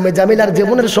 উম্মে জামিলার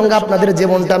জীবনের সঙ্গে আপনাদের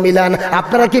জীবনটা মিলান।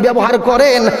 আপনারা কি ব্যবহার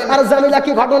করেন, আর জামিলা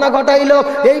কি ঘটনা ঘটাইলো?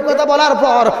 এই কথা বলার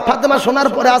পর ফাতেমা শোনার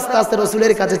পরে আস্তে আস্তে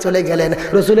রসুলের কাছে চলে গেলেন।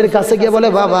 রসুলের কাছে গিয়ে বলে,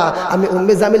 বাবা, আমি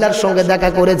উম্মে জামিলার সঙ্গে দেখা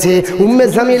করেছি, উম্মে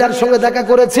জামিলার সঙ্গে দেখা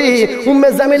করেছি। উম্মে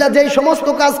জামিলা যেই সমস্ত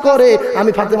কাজ করে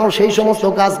আমি ফাতেমাও সেই সমস্ত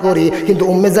কাজ করি, কিন্তু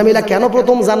উম্মে জামিলা কেন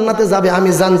প্রথম জান্নাতে যাবে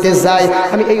আমি জানতে চাই।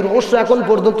 আমি এই রহস্য এখন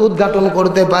পর্যন্ত উদ্ঘাটন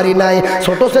করতে পারি নাই।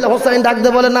 ছোট ছেলে হোসেন ডাকতে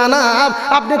বলে, না না,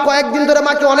 আপনি কয়েকদিন ধরে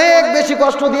মাকে অনেক বেশি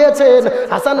কষ্ট দিয়েছেন।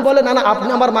 হাসান বলে, না না, আপনি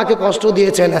আমার মাকে কষ্ট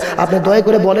দিয়েছেন, আপনি দয়া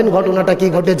করে বলেন ঘটনাটা কি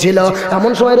ঘটেছিল।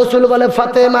 এমন সময় রসুল বলে,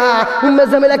 ফাতেমা, উম্মে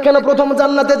জামিলা কেন প্রথম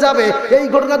জান্নাতে যাবে, এই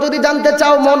ঘটনা যদি জানতে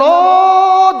চাও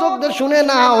মনোযোগ দিয়ে শুনে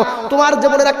নাও। তোমার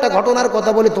জীবনের একটা ঘটনার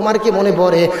কথা বলি, তোমার কি মনে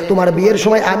পড়ে? তোমার বিয়ের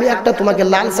সময় আমি একটা তোমাকে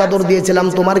লাল চাদর দিয়েছিলাম,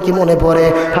 তোমার কি মনে পড়ে?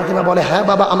 ফাতেমা বলে, হ্যাঁ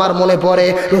বাবা, আমার মনে পড়ে।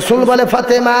 রসুল বলে,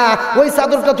 ফাতেমা, ওই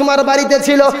চাদরটা তোমার বাড়িতে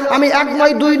ছিল, আমি 1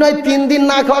 নয় 2 নয় 3 দিন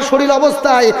না খাওয়া শরীর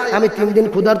অবস্থায়, আমি 3 দিন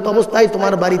ক্ষুধার্ত অবস্থায়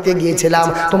তোমার বাড়িতে গিয়েছিলাম,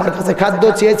 তোমার কাছে খাদ্য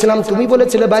চেয়েছিলাম, তুমি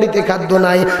বলেছিলে বাড়িতে খাদ্য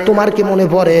নাই, তোমার কি মনে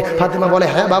পড়ে? ফাতেমা বলে,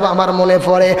 হ্যাঁ বাবা, আমার মনে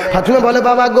পড়ে। ফাতেমা বলে,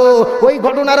 বাবা গো, ওই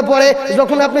ঘটনার পরে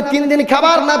যখন আপনি 3 দিন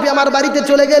খাবার না পেয়ে আমার বাড়িতে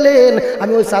চলে গেলেন,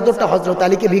 আমি ওই চাদরটা হযরত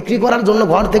আলীকে বিক্রি করার জন্য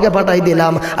ঘর থেকে পাঠাই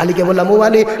দিলাম। আলীকে বললাম, ও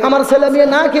আলী, আমার ছেলে মেয়ে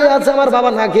না খেয়ে আছে, আমার বাবা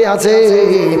না খেয়ে আছে,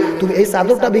 তুমি এই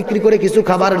চাদরটা বিক্রি করে কিছু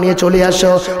খাবার নিয়ে চলে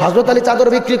আসো। হযরত আলী চাদর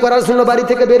বিক্রি করার জন্য বাড়ি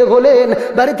থেকে বের হলেন।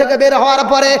 বাড়ি থেকে বের হওয়ার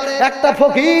পরে একটা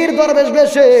ফকির দরবেশ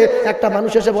বেশে একটা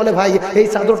মানুষ এসে বলে, ভাই, এই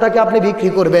চাদরটাকে আপনি বিক্রি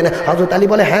করবেন? হযরত আলী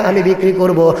বলে, হ্যাঁ আমি বিক্রি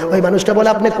করব। ওই মানুষটা বলে,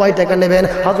 আপনি কয় টাকা নেবেন?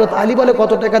 হযরত আলী বলে,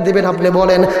 কত টাকা দেবেন আপনি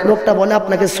বলেন? লোকটা বলে,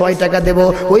 আপনাকে 6 টাকা দেব।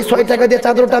 ওই 6 টাকা দিয়ে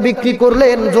চাদরটা বিক্রি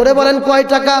করলেন। জোরে বলেন কয়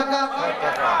টাকা?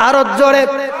 আরো জোরে।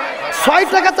 6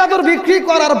 টাকা চাদর বিক্রি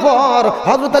করার পর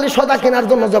হযরত আলী সদা কেনার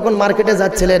জন্য যখন মার্কেটে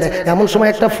যাচ্ছিলেন, এমন সময়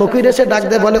একটা ফকির এসে ডাক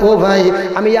দিয়ে বলে, ও ভাই,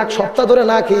 আমি 1 সপ্তাহ ধরে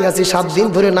না খেয়ে আছি, 7 দিন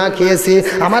ধরে না খেয়েছি,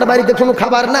 আমার বাড়িতে কোনো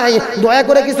খাবার নাই, দয়া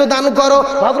করে কিছু দান করো।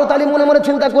 হযরত আলী মনে মনে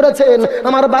চিন্তা করেছেন,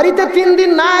 আমার বাড়িতে 3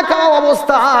 দিন না খাওয়া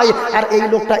অবস্থায়, আর এই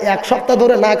লোকটা 1 সপ্তাহ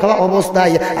ধরে না খাওয়া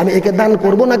অবস্থায়, আমি একে দান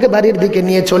করবো নাকি বাড়ির দিকে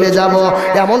নিয়ে চলে যাব।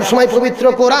 এমন সময় পবিত্র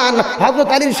কোরআন হযরত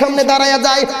আলীর সামনে দাঁড়ায়া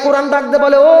যায়। কোরআন ডাক দিয়ে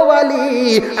বলে, ও আলী,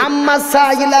 আম্মা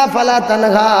সাইলা ফালা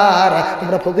তানহার,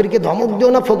 তোমরা ফকিরকে ধমক দিও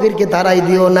না, ফকিরকে তাড়াই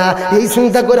দিও না। এই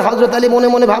চিন্তা করে হযরত আলী মনে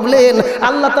মনে ভাবলেন,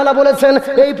 আল্লাহ তাআলা বলেছেন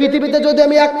এই পৃথিবীতে যদি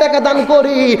আমি 1 টাকা দান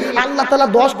করি, আল্লাহ তাআলা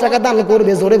 10 টাকা দান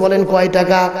করবে। জোরে বলেন কয়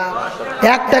টাকা?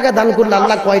 1 টাকা দান করলে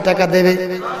আল্লাহ কয় টাকা দেবে?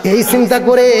 এই চিন্তা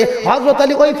করে হযরত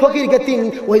আলী ওই ফকিরকে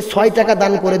 6 টাকা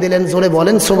দান করে দিলেন। জোরে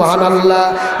বলেন সুবহানাল্লাহ।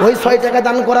 ওই 6 টাকা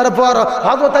দান করার পর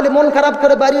হযরত আলী মন খারাপ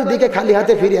করে বাড়ির দিকে খালি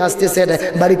হাতে ফিরে আসতেছেন।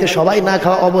 বাড়িতে সবাই না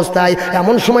খাওয়া অবস্থায়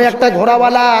এমন সময় একটা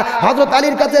ঘোড়াওয়ালা হযরত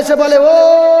আলীর কাছে এসে বলে, ও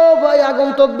ভাই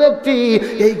আগন্তুক ব্যক্তি,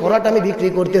 এই ঘোড়াটা আমি বিক্রি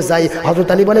করতে চাই। হযরত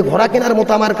আলী বলে, ঘোড়া কেনার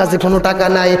মতো আমার কাছে কোনো টাকা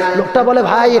নাই। লোকটা বলে,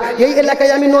 ভাই এই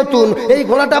এলাকায় আমি নতুন, এই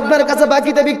ঘোড়াটা আপনার কাছে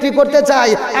বাকিতে বিক্রি করতে চাই,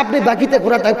 আপনি বাকিতে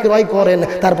ঘোড়াটা ক্রয় করেন,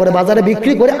 তারপরে বাজারে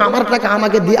বিক্রি করে আমার টাকা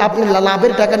আমাকে দিয়ে আপনি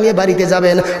লাভের টাকা নিয়ে বাড়িতে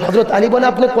যাবেন। হযরত আলী বলে,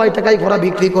 আপনি কয় টাকায় ঘোড়া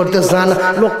বিক্রি করতে চান?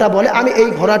 লোকটা বলে, আমি এই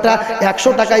ঘোড়াটা 100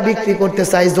 টাকায় বিক্রি করতে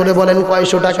চাই। জোরে বলেন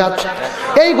কয়শো টাকা?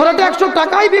 এই ঘোড়াটা 100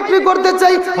 টাকায় বিক্রি করতে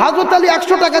চাই। হযরত আলী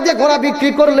 100 টাকা দিয়ে ঘোড়া বিক্রি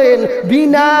করলেন,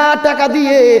 বিনা টাকা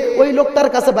দিয়ে। ওই লোকটার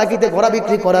কাছে বাকিতে ঘোড়া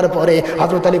বিক্রি করার পরে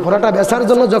হযরত আলী ঘোড়াটা বেচার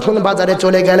জন্য যখন বাজারে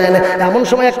চলে গেলেন, এমন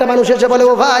সময় একটা মানুষ এসে বলে,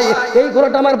 ও ভাই এই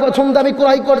ঘোড়াটা আমার পছন্দ, আমি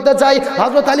ক্রয় করতে চাই।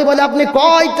 হযরত আলী বলে, আপনি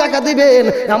কয় টাকা দিবেন?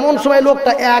 এমন সময়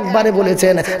লোকটা একবারে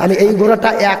বলেছেন, আমি এই ঘোড়াটা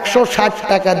 160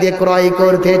 টাকা দিয়ে ক্রয়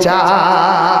করতে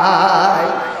চাই।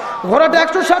 ঘোড়াটা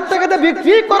 160 টাকাতে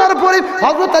বিক্রি করার পরে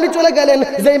হযরত আলী চলে গেলেন।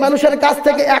 যেই মানুষের কাছ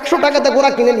থেকে 100 টাকাতে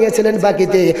ঘোড়া কিনে নিয়েছিলেন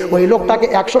বাকিতে, ওই লোকটাকে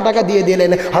 100 টাকা দিয়ে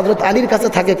দিলেন। হযরত আলীর কাছে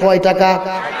থাকে কয় টাকা?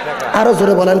 আরো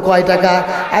জোরে বলেন কয় টাকা?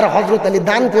 আর হযরত আলী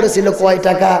দান করেছিল কয়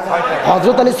টাকা?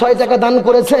 হযরত আলী 6 টাকা দান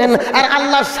করেছেন, আর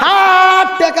আল্লাহ 60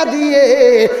 টাকা দিয়ে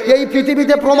এই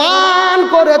পৃথিবীতে প্রমাণ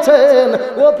করেছেন,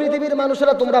 ও পৃথিবীর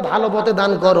মানুষেরা তোমরা ভালো পথে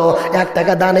দান করো, 1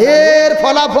 টাকা দানের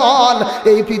ফলাফল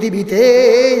এই পৃথিবীতে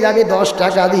আমি 10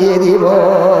 টাকা দিয়ে দিব।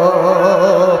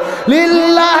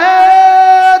 লিল্লাহে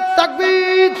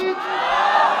তাকবীর।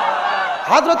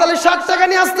 হযরত আলী 60 টাকা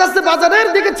নিয়ে আস্তে আস্তে বাজারের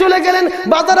দিকে চলে গেলেন।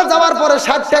 বাজারে যাওয়ার পরে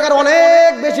 60 টাকার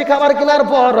অনেক বেশি খাবার কেনার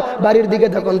পর বাড়ির দিকে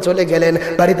যখন চলে গেলেন,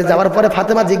 বাড়িতে যাওয়ার পরে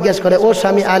ফাতেমা জিজ্ঞেস করে, ও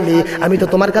স্বামী আলী, আমি তো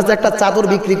তোমার কাছে একটা চাদর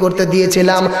বিক্রি করতে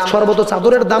দিয়েছিলাম, সর্বোচ্চ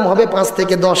চাদরের দাম হবে 5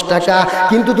 থেকে 10 টাকা,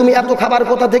 কিন্তু তুমি এত খাবার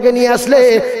কোথা থেকে নিয়ে আসলে,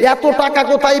 এত টাকা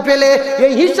কোথায় পেলে?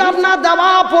 এই হিসাব না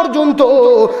দেওয়া পর্যন্ত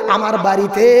আমার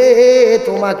বাড়িতে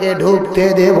তোমাকে ঢুকতে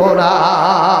দেব না।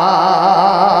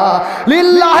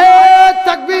 লিল্লাহে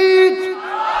তাকবীর।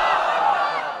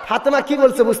 ফাতেমা কি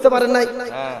বলছে বুঝতে পারেন নাই?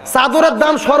 চাদরের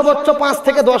দাম সর্বোচ্চ 5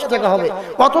 থেকে 10 টাকা হবে,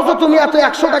 অথচ তুমি এত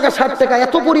 100 টাকা 60 টাকা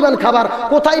এত পরিমাণ খাবার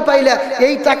কোথায় পাইলে?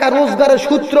 এই টাকা রোজগারের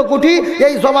সূত্র কুঠি,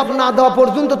 এই জবাব না দেওয়া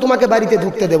পর্যন্ত তোমাকে বাড়িতে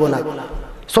ঢুকতে দেব না।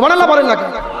 সুবহানাল্লাহ বলেন না?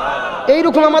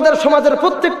 এইরকম আমাদের সমাজের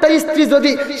প্রত্যেকটা স্ত্রী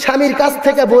যদি স্বামীর কাছ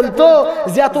থেকে বলতো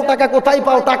যে এত টাকা কোথায়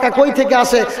পাও, টাকা কই থেকে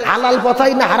আসে, হালাল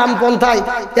পন্থায় না হারাম পন্থায়,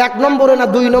 1 নম্বরে না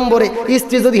 2 নম্বরে,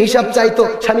 স্ত্রী যদি হিসাব চাইতো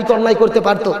স্বামী অন্যায় করতে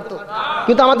পারতো।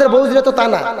 কিন্তু আমাদের বউজিরা তো তা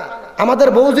না। আমাদের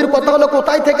বউজির কথা হলো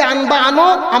কোথায় থেকে আনবা, আনো,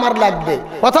 আমার লাগবে।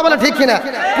 কথা বলে ঠিক কিনা?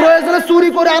 প্রয়োজনে চুরি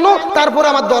করে আনো, তারপরে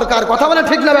আমার দরকার। কথা বলে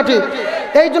ঠিক না বেটি?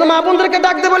 এই জন্য মা বোনদেরকে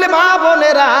ডাকতে বলে, মা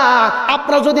বোনেরা,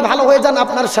 আপনারা যদি ভালো হয়ে যান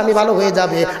আপনার স্বামী ভালো হয়ে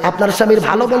যাবে। আপনার স্বামীর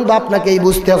ভালো মন্দ আপনাকেই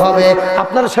বুঝতে হবে।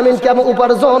 আপনার স্বামীর কেমন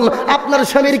উপার্জন, আপনার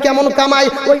স্বামীর কেমন কামাই,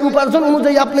 ওই উপার্জন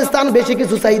অনুযায়ী আপনি স্থান বেশি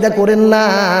কিছু চাহিদা করেন না।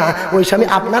 ওই স্বামী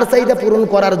আপনার চাহিদা পূরণ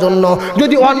করার জন্য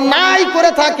যদি অন্যায়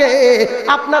করে থাকে,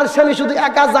 আপনার স্বামী শুধু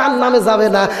একা জাহান্নামে যাবে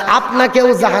না, আপনাকেও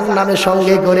জাহান্নামে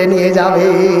সঙ্গে করে নিয়ে যাবে।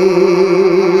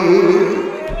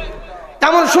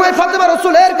 এমন সময় ফাতেমা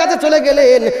রাসূলের কাছে চলে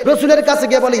গেলেন। রাসূলের কাছে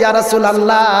গিয়ে বলে, ইয়া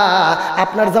রাসূলুল্লাহ,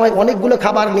 আপনার জামাই অনেকগুলো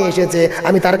খাবার নিয়ে এসেছে,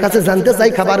 আমি তার কাছে জানতে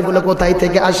চাই খাবারগুলো কোথায়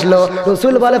থেকে আসলো।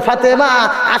 রাসূল বলে, ফাতেমা,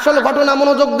 আসল ঘটনা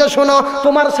মনোযোগ দিয়ে শোনো।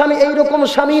 তোমার স্বামী এইরকম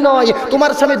স্বামী নয়,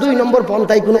 তোমার স্বামী 2 নম্বর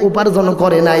পন্থায় কোনো উপার্জন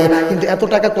করে নাই, কিন্তু এত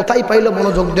টাকা কোথায় পাইলো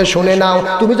মনোযোগ দিয়ে শুনে নাও।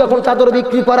 তুমি যখন চাদর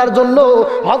বিক্রি করার জন্য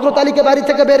হযরত আলীকে বাড়ি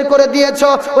থেকে বের করে দিয়েছো,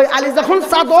 ওই আলী যখন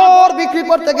চাদর বিক্রি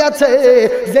করতে গেছে,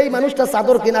 যেই মানুষটা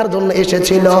চাদর কেনার জন্য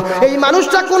এসেছিল, এই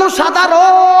মানুষটা কোনো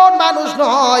সাধারণ মানুষ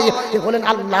নয়, এ হলেন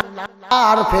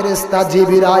আল্লাহর ফেরেশতা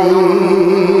জিবরাইল।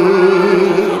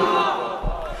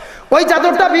 ওই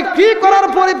চাদরটা বিক্রি করার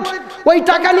পরে ওই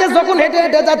টাকা নিয়ে যখন হেঁটে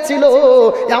হেঁটে যাচ্ছিল,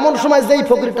 এমন সময় যেই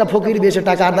ফকিরটা ফকির বেশে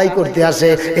টাকা আদায় করতে আসে,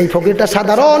 এই ফকিরটা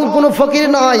সাধারণ কোনো ফকির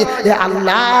নয়, এ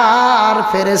আল্লাহর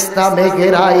ফেরেশতা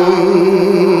জিবরাইল।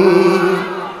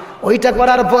 ওইটা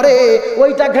করার পরে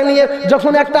ওইটাকে নিয়ে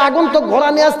যখন একটা আগন্তুক ঘোড়া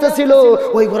নিয়ে আসতেছিল,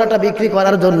 ওই ঘোড়াটা বিক্রি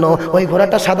করার জন্য, ওই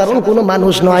ঘোড়াটা সাধারণ কোনো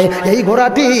মানুষ নয়, এই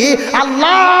ঘোড়াটি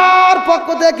আল্লাহর পক্ষ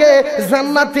থেকে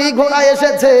জান্নাতি ঘোড়া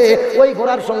এসেছে। ওই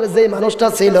ঘোড়ার সঙ্গে যে মানুষটা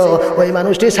ছিল, ওই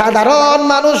মানুষটি সাধারণ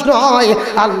মানুষ নয়,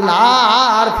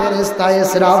 আল্লাহর ফেরেশতা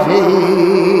ইসরাফিল।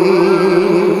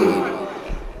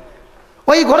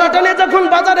 ওই ঘোড়াটা নিয়ে যখন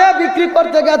বাজারে বিক্রি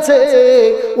করতে গেছে,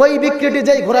 ওই বিক্রিটি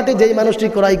যেই ঘোড়াটি যেই মানুষটি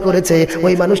ক্রয় করেছে,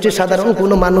 ওই মানুষটি সাধারণ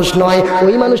কোনো মানুষ নয়,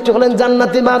 ওই মানুষটি হলেন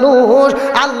জান্নাতি মানুষ,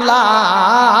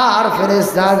 আল্লাহর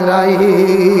ফেরেশতা আজরাইল।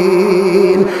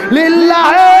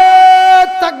 লিল্লাহি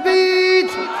তাকবীর।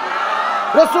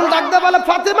 রাসূল ডাকতে বলে,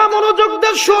 ফাতেমা মনোযোগ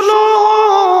দিয়ে শোনো,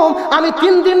 আমি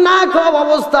 3 দিন না খাওয়া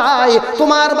অবস্থায়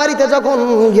তোমার বাড়িতে যখন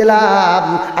গেলাম,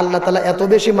 আল্লাহ তাআলা এত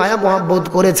বেশি মায়া মহব্বত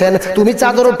করেছেন, তুমি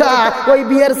চাদরটা, ওই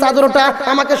বিয়ের চাদরটা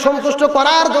আমাকে সন্তুষ্ট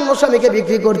করার জন্য স্বামীকে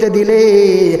বিক্রি করতে দিলে,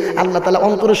 আল্লাহ তাআলা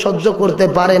অন্তরে সহ্য করতে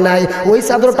পারে নাই। ওই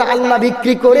চাদরটা আল্লাহ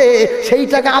বিক্রি করে সেই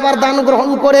টাকা আবার দান গ্রহণ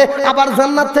করে আবার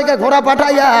জান্নাত থেকে ঘোড়া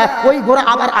পাঠাইয়া, ওই ঘোড়া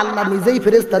আবার আল্লাহ নিজেই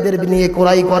ফেরেশতাদের নিয়ে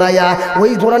ক্রয় করাইয়া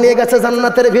ওই ঘোড়া নিয়ে গেছে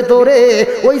জান্নাতের ভিতরে,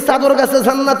 ওই চাদর গেছে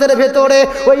জান্নাতের ভেতরে।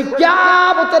 ওই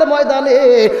কিয়ামতের ময়দানে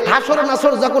হাসর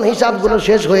নাসর যখন হিসাবগুলো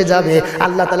শেষ হয়ে যাবে,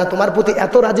 আল্লাহ তাআলা তোমার প্রতি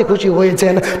এত রাজি খুশি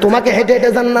হয়েছেন, তোমাকে হেঁটে হেঁটে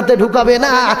জান্নাতে ঢুকাবে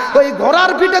না, ওই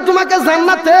ঘোড়ার পিঠে তোমাকে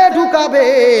জান্নাতে ঢুকাবে।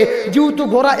 যেহেতু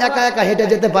ঘোড়া একা একা হেঁটে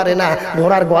যেতে পারে না,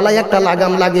 ঘোড়ার গলায় একটা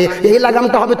লাগাম লাগে, এই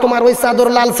লাগামটা হবে তোমার ওই চাদর,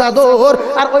 লাল চাদর।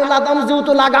 আর ওই লাগাম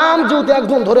যেহেতু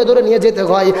একজন ধরে ধরে নিয়ে যেতে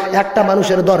হয়, একটা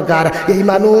মানুষের দরকার, এই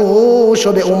মানুষ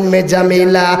হবে উম্মে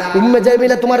জামিলা। উম্মে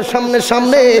জামিলা তোমার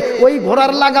সামনে ওই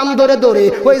ঘোড়ার লাগাম ধরে ধরে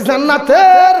ওই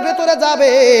জান্নাতের ভেতরে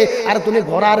যাবে, আর তুমি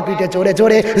ঘোড়ার পিঠে চড়ে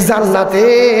চড়ে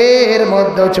জান্নাতের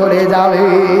মধ্যে চলে যাবে।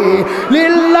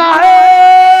 লিল্লাহি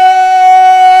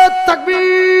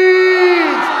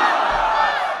তাকবীর।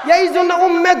 এই জন্য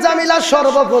উম্মে জামিলা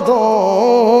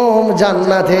সর্বপ্রথম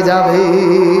জান্নাতে যাবে।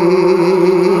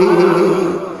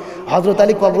 হযরত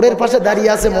আলী কবরের পাশে দাঁড়িয়ে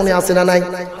আছে, মনে আছে না নাই?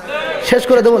 শেষ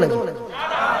করে দেবো নাকি?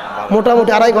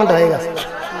 মোটামুটি 2.5 ঘন্টা হয়ে গেছে,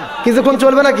 কিছুক্ষণ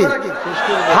চলবে নাকি?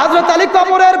 হযরত আলী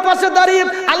কবরের পাশে দাঁড়িয়ে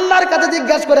আল্লাহর কাছে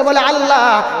জিজ্ঞাসা করে বলে, আল্লাহ,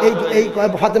 এই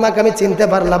ফাতেমাকে আমি চিনতে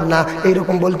পারলাম না।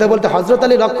 এইরকম বলতে বলতে হযরত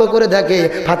আলী লক্ষ্য করে দেখে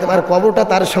ফাতেমার কবরটা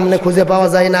তার সামনে খুঁজে পাওয়া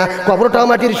যায় না, কবরটাও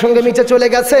মাটির সঙ্গে নিচে চলে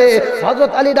গেছে।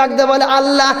 হযরত আলী ডাক দিয়ে বলে,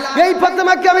 আল্লাহ, এই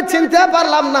ফাতেমাকে আমি চিনতে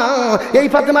পারলাম না, এই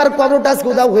ফাতেমার কবরটা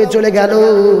কোথাও হয়ে চলে গেল।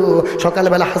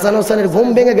 সকালবেলা হাসান হোসেনের ঘুম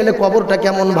ভেঙে গেলে কবরটা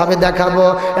কেমন ভাবে দেখাবো,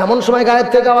 এমন সময় গায়েব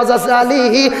থেকে আওয়াজ আসে, আলী,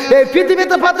 এই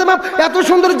পৃথিবীতে ফাতেমা এত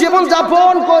সুন্দর জীবন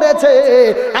যাপন করেছে,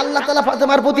 আল্লাহ তাআলা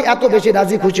ফাতেমার প্রতি এত বেশি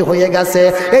রাজি খুশি হয়ে গেছে,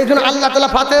 এই জন্য আল্লাহ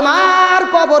তাআলা ফাতেমার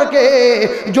কবরকে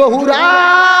জহুরা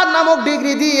নামক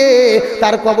ডিগ্রি দিয়ে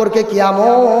তার কবরকে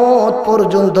কিয়ামত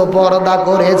পর্যন্ত পর্দা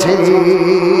করেছে।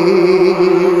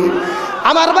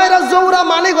 আমার ভাইরা, জহুরা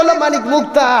মানে হলো মানিক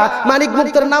মুক্তা। মানিক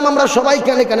মুক্তার নাম আমরা সবাই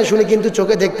কানে কানে শুনি, কিন্তু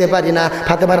চোখে দেখতে পারি না।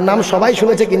 ফাতেমার নাম সবাই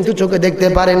শুনেছে, কিন্তু চোখে দেখতে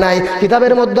পারে নাই।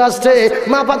 কিতাবের মধ্যে আসছে,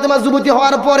 মা ফাতেমা যুবতী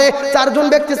হওয়ার পরে 4 জন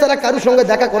ব্যক্তি ছাড়া কারোর সঙ্গে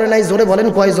দেখা করে নাই। জোরে বলেন,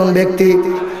 কয়জন ব্যক্তি?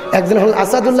 একজন হল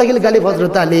আসাদুল্লাহিল গালিব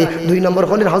হযরত আলী, 2 নম্বর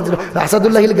হলেন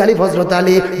আসাদুল্লাহিল গালিব হযরত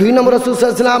আলী, 2 নম্বর রাসূল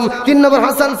সাল্লাল্লাহু আলাইহি ওয়াসাল্লাম, 3 নম্বর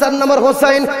হাসান, 4 নম্বর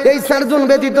হোসেন। এই 4 জন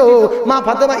ব্যতীত মা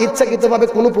ফাতেমা ইচ্ছাকৃতভাবে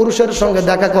কোনো পুরুষের সঙ্গে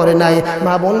দেখা করে নাই।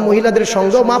 মা বোন মহিলাদের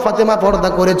সঙ্গেও মা ফাতেমা পর্দা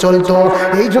করে চলতো।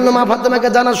 এই জন্য মা ফাতেমাকে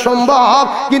জানা সম্ভব,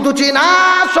 কিন্তু চেনা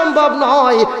সম্ভব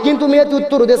নয়। কিন্তু মেয়েটি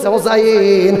উত্তর দিয়েছে,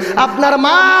 হোসাইন, আপনার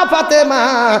মা ফাতেমা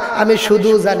আমি শুধু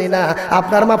জানি না,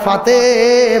 আপনার মা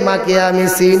ফাতেমাকে আমি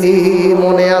চিনি।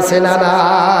 মনে আছে না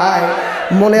নাই?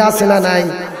 মনে আছে না নাই?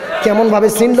 কেমন ভাবে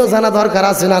চিনলো জানা দরকার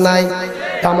আছে না নাই?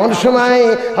 এমন সময়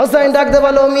হোসাইন ডাকতে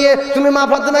বলো, মেয়ে তুমি মা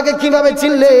ফাতেমাকে কিভাবে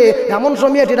চিনলে? এমন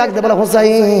সময় মেয়েটি ডাকতে বলো,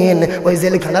 হোসাইন, ওই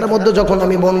জেলখানার মধ্যে যখন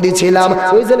আমি বন্দী ছিলাম,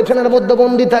 ওই জেলখানার মধ্যে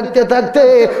বন্দী থাকতে থাকতে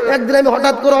একদিন আমি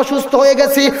হঠাৎ করে অসুস্থ হয়ে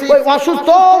গেছি। ওই অসুস্থ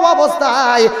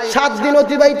অবস্থায় 7 দিন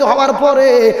অতিবাহিত হওয়ার পরে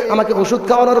আমাকে ওষুধ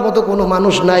খাওয়ানোর মতো কোনো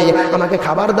মানুষ নাই, আমাকে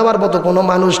খাবার দেওয়ার মতো কোনো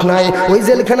মানুষ নাই। ওই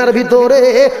জেলখানার ভিতরে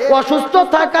অসুস্থ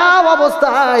থাকা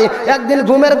অবস্থায় একদিন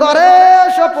ঘুমের ঘরে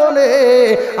স্বপ্নে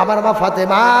আমার মা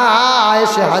ফাতেমা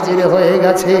এসে হাজির হয়ে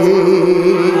গেছে।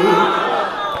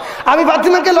 আমি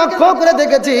ফাতেমাকে লক্ষ্য করে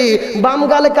দেখেছি, বাম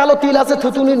গালে কালো তিল আছে,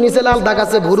 থুতুনির নিচে লাল দাগ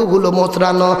আছে, ভুরুগুলো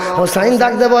মোচড়ানো। হোসাইন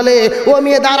ডাকতে বলে, ও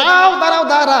মেয়ে, দাঁড়াও দাঁড়াও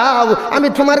দাঁড়াও, আমি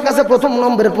তোমার কাছে 1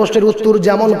 নম্বরের প্রশ্নের উত্তর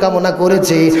যেমন কামনা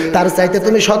করেছি, তার চাইতে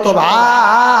তুমি 100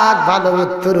 ভালো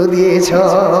উত্তর দিয়েছ।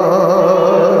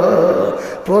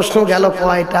 প্রশ্ন গেল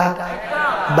কয়টা?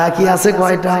 বাকি আছে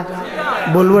কয়টা?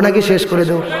 বলবো নাকি শেষ করে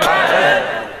দেবো?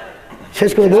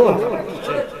 শেষ করে দেবো?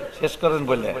 শেষ করেন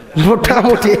বলে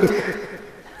মোটামুটি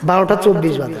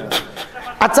 12:24 বাজে।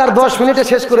 আচ্ছা, আর 10 মিনিটে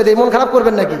শেষ করে দেই, মন খারাপ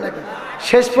করবেন নাকি?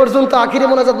 শেষ পর্যন্ত আখিরি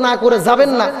মোনাজাত না করে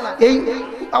যাবেন না। এই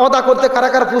আদা করতে কারা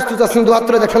কারা প্রস্তুত আছেন দু হাত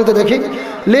তুলে দেখেন তো দেখি।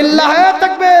 লিল্লাহে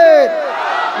তাকবীর,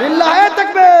 লিল্লাহে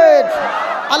তাকবীর।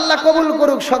 আল্লাহ কবুল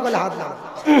করুক, সকলে হাত নাও।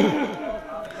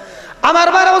 আমার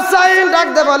বার হুসাইন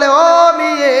ডাকতে বলে, ও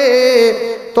মেয়ে,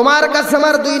 তোমার কাছে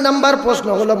আমার 2 নাম্বার প্রশ্ন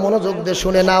হলো, মনোযোগ দিয়ে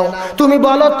শুনে নাও। তুমি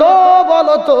বলো তো,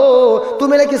 বলো তো,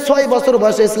 তুমি নাকি 6 বছর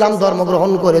বয়সে ইসলাম ধর্ম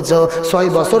গ্রহণ করেছো। 6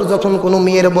 বছর যখন কোনো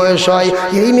মেয়ের বয়স হয়,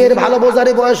 এই মেয়ের ভালো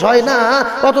বোঝারই বয়স হয় না,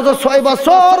 অথচ 6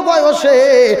 বছর বয়সে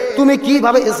তুমি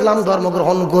কিভাবে ইসলাম ধর্ম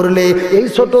গ্রহণ করলে? এই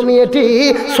ছোট মেয়েটি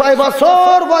 6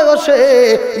 বছর বয়সে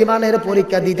ইমানের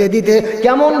পরীক্ষা দিতে দিতে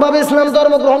কেমন ভাবে ইসলাম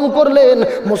ধর্ম গ্রহণ করলেন,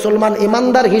 মুসলমান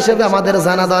ইমানদার হিসেবে আমাদের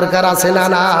জানা দরকার আছে না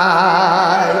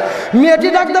নাই? মেয়েটি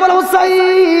ডাকতে বলে,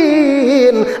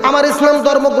 হুসাইন, আমার ইসলাম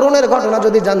ধর্ম গ্রহণের ঘটনা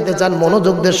যদি জানতে চান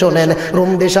মনোযোগ দিয়ে শোনেন।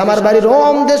 রোম দেশে আমার বাড়ি,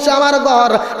 রোম দেশে আমার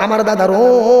ঘর। আমার দাদা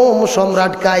রোম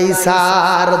সম্রাট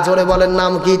কাইসার, জোরে বলেন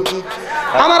নাম কি?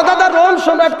 আমার দাদা রোম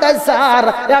সম্রাট কাইসার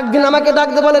একদিন আমাকে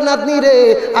ডাকতে বলে, নাতনি রে,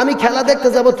 আমি খেলা দেখতে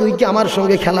যাব, তুই কি আমার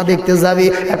সঙ্গে খেলা দেখতে যাবি?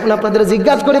 এখন আপনাদের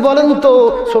জিজ্ঞাসা করি, বলেন তো,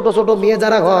 ছোট ছোট মেয়ে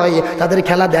যারা হয় তাদের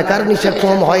খেলা দেখার নিষেধ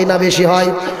কম হয় না বেশি হয়?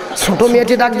 ছোট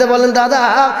মেয়েটি ডাকতে বলেন, দাদা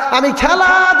আমি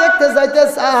খেলা দেখতে যাইতে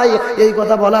চাই। এই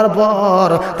কথা বলার পর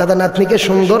দাদা নাতনিকে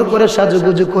সুন্দর করে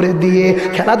সাজুগুজু করে দিয়ে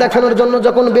খেলা দেখানোর জন্য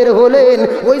যখন বের হলেন,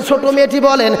 ওই ছোট মেয়েটি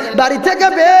বলেন, বাড়ি থেকে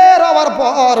বের হওয়ার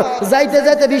পর যাইতে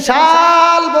যাইতে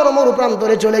বিশাল বড় মরু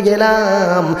প্রান্তরে চলে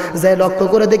গেলাম। যাই লক্ষ্য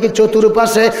করে দেখি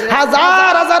চতুর্পাশে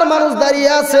হাজার হাজার মানুষ দাঁড়িয়ে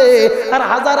আছে, আর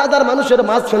হাজার হাজার মানুষের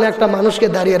মাঝখানে একটা মানুষকে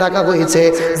দাঁড়িয়ে রাখা হয়েছে।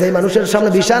 যে মানুষের সামনে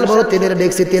বিশাল বড় তেলের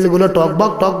ডেকসি, তেলগুলো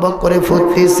টকবক টকবক করে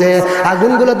ফুটতেছে,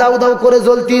 আগুনগুলো দাউ দাউ করে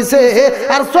জ্বলতেছে,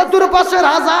 আর চতুর্পাশের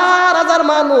হাজার হাজার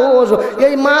মানুষ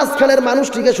এই মাঝখানের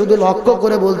মানুষটিকে শুধু লক্ষ্য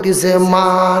করে বলতেছে,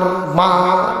 মার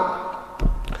মার।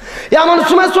 এমন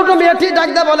সময় ছোট মেয়েটি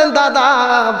ডাকতে বলেন, দাদা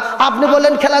আপনি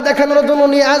বলেন খেলা দেখানোর জন্য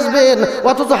নিয়ে আসবেন,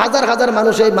 অথচ হাজার হাজার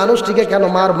মানুষ এই মানুষটিকে কেন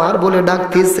মার মার বলে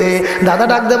ডাকতেছে? দাদা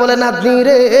ডাকতে বলেন, নাতনি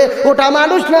রে, ওটা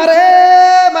মানুষ না রে,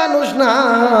 মানুষ না,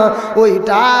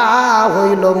 ওইটা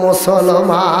হইল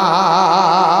মুসলমান।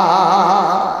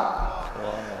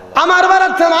 আমার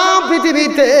বাড়ার তাম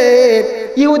পৃথিবীতে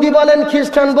ইহুদি বলেন,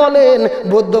 খ্রিস্টান বলেন,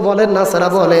 বৌদ্ধ বলেন, নাসারা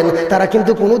বলেন, তারা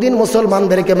কিন্তু কোনোদিন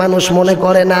মুসলমানদেরকে মানুষ মনে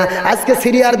করে না। আজকে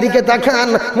সিরিয়ার দিকে তাকান,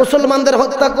 মুসলমানদের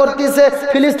হত্যা করতেছে।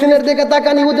 ফিলিস্তিনের দিকে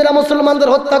তাকান, ইহুদিরা মুসলমানদের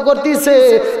হত্যা করতেছে।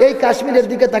 এই কাশ্মীরের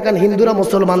দিকে তাকান, হিন্দুরা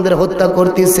মুসলমানদের হত্যা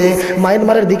করতেছে।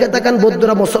 মায়ানমারের দিকে তাকান,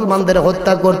 বৌদ্ধরা মুসলমানদের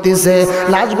হত্যা করতেছে।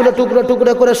 লাশগুলো টুকরো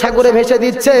টুকরো করে সাগরে ভেসে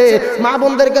দিচ্ছে, মা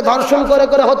বোনদেরকে ধর্ষণ করে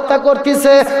করে হত্যা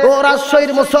করতেছে। ও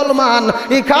রাজশাহীর মুসলমান,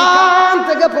 এখান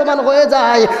থেকে প্রমাণ হয়ে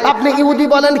যায়, আপনি ইহুদি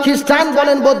বলেন, খ্রিস্টান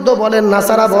বলেন, বৌদ্ধ বলেন,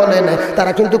 নাসারা বলেন,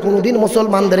 তারা কিন্তু কোনোদিন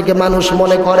মুসলমানদেরকে মানুষ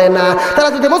মনে করে না। তারা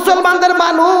যদি মুসলমানদের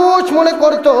মানুষ মনে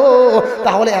করত,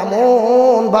 তাহলে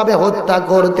এমন ভাবে হত্যা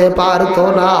করতে পারতো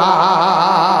না।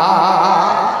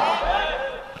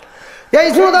 এই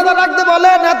সময় দাদা ডাকতে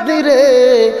বলে, নাতনি রে,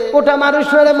 ওটা মানুষ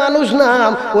রে, মানুষ না,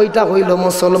 ওইটা হইল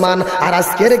মুসলমান। আর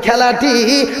আজকের খেলাটি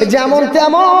যেমন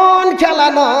তেমন খেলা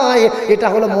নয়, এটা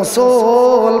হলো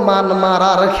মুসলমান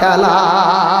মারার খেলা।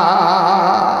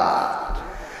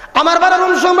 আমার বাড়ি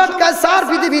রোম সম্রাট কায়সার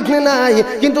পৃথিবীতে নাই,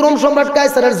 কিন্তু রোম সম্রাট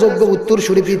কায়সারের যোগ্য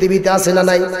উত্তরসূরি পৃথিবীতে আছে না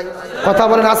নাই? কথা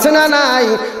বলেন, আছে না নাই?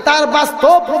 তার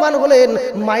বাস্তব প্রমাণ হলেন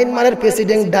মায়ানমারের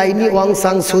প্রেসিডেন্ট ডাইনি ওয়াং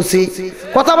সাং সুচি।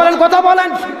 কথা বলেন, কথা বলেন।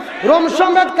 রোম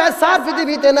সম্রাট কায়সার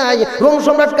পৃথিবীতে নাই, রোম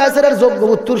সম্রাট কায়সারের যোগ্য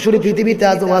উত্তরসূরি পৃথিবীতে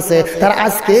আজও আছে। তারা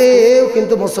আজকেও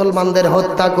কিন্তু মুসলমানদের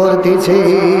হত্যা করতেছে।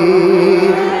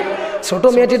 ছোট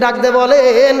মেয়েটি ডাকতে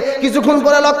বলেন, কিছুক্ষণ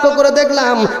পরে লক্ষ্য করে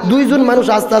দেখলাম 2 জন মানুষ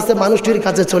আস্তে আস্তে মানুষটির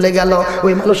কাছে চলে গেল।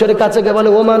 ওই মানুষের কাছে গিয়ে বলে,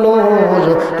 ও মানুষ,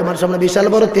 তোমার সামনে বিশাল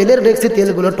বড় তেলের ডেকসি,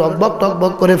 তেলগুলো টকবক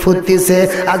টকবক করে ফুটতেছে,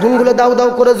 আগুনগুলো দাউ দাউ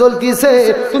করে জ্বলতেছে,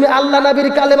 তুমি আল্লাহ নবীর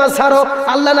কালেমা ছাড়ো,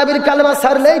 আল্লাহ নবীর কালেমা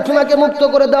ছাড়লেই তোমাকে মুক্ত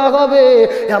করে দেওয়া হবে।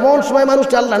 এমন সময়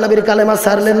মানুষটি আল্লাহ নবীর কালেমা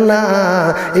ছাড়লেন না।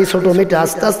 এই ছোট মেয়েটি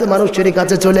আস্তে আস্তে মানুষটির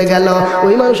কাছে চলে গেল।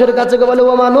 ওই মানুষের কাছে গিয়ে বলে,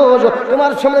 ও মানুষ,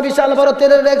 তোমার সামনে বিশাল বড়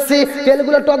তেলের ডেকসি,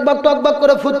 তেলগুলো টকবক টকবক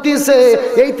করে ফুটতেছে,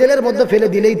 এই তেলের মধ্যে ফেলে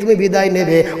দিলেই তুমি বিদায়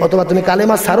নেবে, অথবা তুমি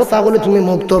কালেমা ছাড়ো, তাহলে তুমি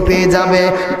মুক্ত পেয়ে যাবে।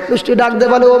 মিষ্টি ডাক দে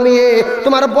বলে, ও মেয়ে,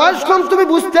 তোমার বয়স কম, তুমি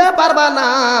বুঝতে পারবা না।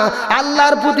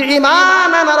 আল্লাহর প্রতি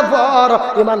ঈমান আনার পর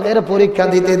ঈমানের পরীক্ষা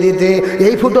দিতে দিতে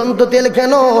এই ফুটন্ত তেল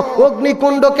কেন,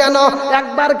 অগ্নিকুণ্ড কেন,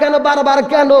 একবার কেন, বারবার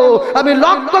কেন, আমি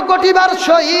লক্ষ কোটি বার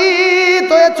শহীদ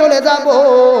হয়ে চলে যাব,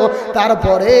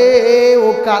 তারপরে ও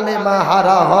কালেমা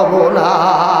হারা হব না।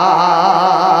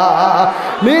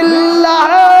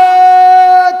 লিল্লাহে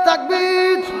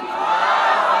তাকবীর।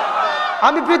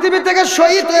 আমি পৃথিবী থেকে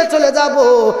শহীদ হয়ে চলে যাব,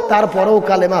 তারপরেও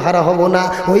কালেমা হারা হব না।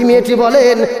 ওই মেয়েটি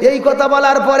বলেন এই কথা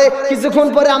বলার পরে কিছুক্ষণ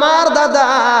পরে আমার দাদা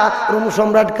রোম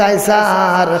সম্রাট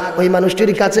কায়সার ওই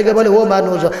মানুষটির কাছে গিয়ে বলে, ও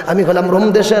মানুষ, আমি হলাম রোম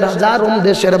দেশের রাজা, রোম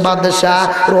দেশের বাদশাহ,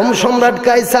 রোম সম্রাট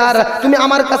কায়সার, তুমি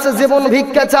আমার কাছে জীবন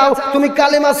ভিক্ষা চাও, তুমি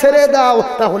কালেমা ছেড়ে দাও,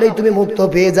 তাহলেই তুমি মুক্ত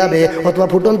পেয়ে যাবে, অথবা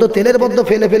ফুটন্ত তেলের মধ্যে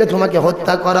ফেলে ফেলে তোমাকে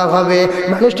হত্যা করা হবে।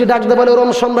 মানুষটি ডাকতে বলে,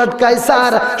 রোম সম্রাট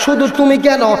কায়সার, শুধু তুমি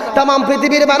কেন, তাম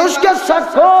পৃথিবীর মানুষকে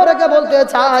সাক্ষ্য রেখে বলতে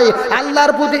চাই,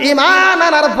 আল্লাহর প্রতি ঈমান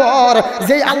আনার পর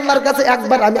যে আল্লাহর কাছে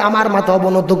একবার আমি আমার মাথা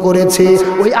অবনত করেছি,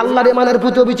 ওই আল্লাহর ঈমানের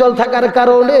প্রতি অবিচল থাকার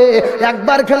কারণে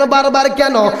একবার কেন বারবার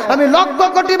কেন আমি লক্ষ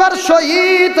কোটি বার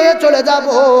শহীদ হয়ে চলে যাব,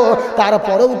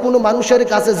 তারপরেও কোনো মানুষের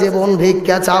কাছে জীবন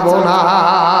ভিক্ষা চাবো না।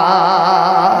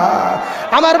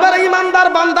 আমার বারে ইমানদার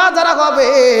বান্দা যারা হবে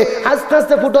আস্তে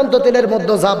আস্তে ফুটন্ত তেলের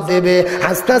মধ্যে ঝাঁপ দেবে,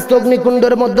 আস্তে আস্তে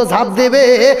অগ্নিকুণ্ডের মধ্যে ঝাঁপ দেবে,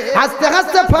 আস্তে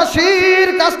আস্তে ফাঁসির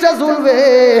কাছে ঝুলবে,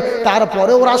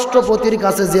 তারপরেও রাষ্ট্রপতির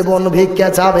কাছে জীবন ভিক্ষা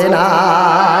চাবে না।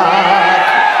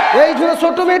 এই জন্য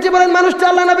ছোট মেয়েটি বলেন, মানুষটা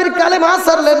আল্লাহ নবীর কালেমা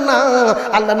ছাড়লেন না,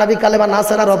 আল্লাহ নবী কালেমা না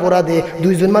ছাড়ার অপরাধে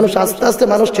দুইজন মানুষ আস্তে আস্তে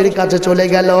মানুষটির কাছে চলে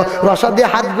গেল, রসা দিয়ে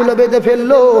হাতগুলো বেঁধে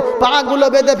ফেললো, পা গুলো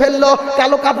বেঁধে ফেললো,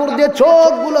 কালো কাপড় দিয়ে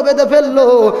চোখগুলো বেঁধে ফেললো,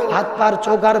 হাত পার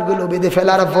চোখার গুলো বেঁধে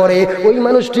ফেলার পরে ওই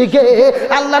মানুষটিকে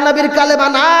আল্লাহ নবীর কালেমা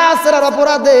না ছাড়ার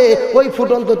অপরাধে ওই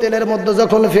ফুটন্ত তেলের মধ্যে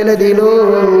যখন ফেলে দিল,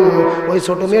 ওই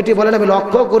ছোট মেয়েটি বলেন, আমি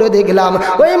লক্ষ্য করে দেখলাম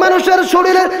ওই মানুষের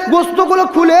শরীরের গোস্তগুলো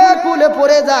খুলে খুলে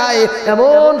পড়ে যায়,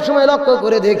 এমন সময় লক্ষ্য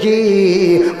করে দেখি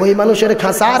ওই মানুষের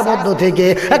খাঁচার মধ্য থেকে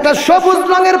একটা সবুজ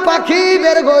রঙের পাখি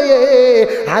বের হয়ে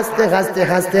হাসতে হাসতে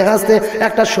হাসতে হাসতে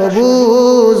একটা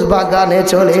সবুজ বাগানে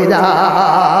চলে যায়।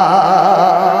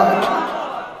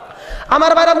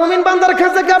 আমার ভাইরা, মুমিন বান্দার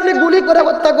খাঁচাকে আপনি গুলি করে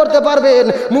হত্যা করতে পারবেন,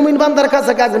 মুমিন বান্দার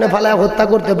খাঁচাকে আগুনে ফালায় হত্যা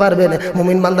করতে পারবেন,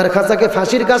 মুমিন বান্দার খাঁচাকে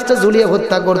ফাঁসির কাছে ঝুলিয়ে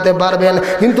হত্যা করতে পারবেন,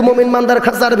 কিন্তু মুমিন বান্দার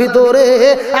খাঁচার ভিতরে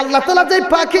আল্লাহ তাআলা যে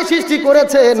পাখি সৃষ্টি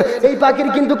করেছেন এই পাখির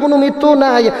কিন্তু কোনো মৃত্যু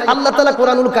নাই। আল্লাহ তাআলা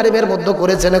কোরআনুল কারীমের মধ্যে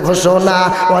করেছেন ঘোষণা,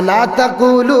 ওয়ালা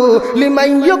তাকুলু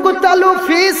লিমান ইউকতালু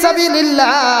ফি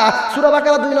সাবিলিল্লাহ, সূরা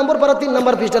বাকারা 2 নম্বর পারা 3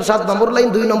 নম্বর পৃষ্ঠার 7 নম্বর লাইন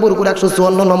 2 নম্বর করে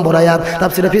 154 নম্বর আয়াত,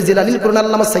 তাফসীরে ফি জিলালিল কুরআন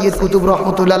আল্লামা সাইয়্যিদ কুতুব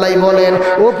রাহমাতুল্লাহ আলাইহি বলেন,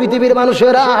 ও পৃথিবীর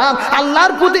মানুষেরা,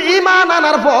 আল্লাহর প্রতি ঈমান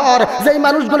আনার পর যেই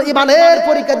মানুষগুলো ঈমানের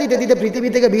পরীক্ষা দিতে দিতে পৃথিবী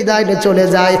থেকে বিদায় নিয়ে চলে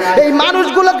যায়, এই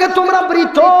মানুষগুলোকে তোমরা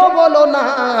মৃত বলো না,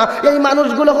 এই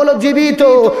মানুষগুলো হলো জীবিত,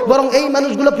 বরং এই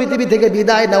মানুষগুলো পৃথিবী থেকে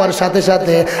বিদায় নেওয়ার সাথে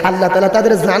সাথে আল্লাহ তাআলা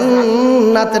তাদের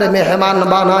জান্নাতের মেহমান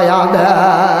বানায়া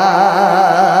দেয়।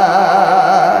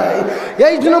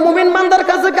 এই জন্য মুমিন বান্দার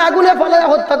কাছে আগুনে ফালায়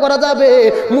হত্যা করা যাবে,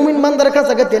 মুমিন বান্দার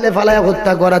কাছে তেলে ফালায়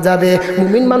হত্যা করা যাবে,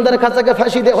 মুমিন বান্দার কাছে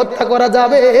ফাঁসি দিয়ে হত্যা করা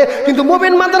যাবে, কিন্তু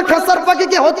মুমিন বান্দার খাঁচার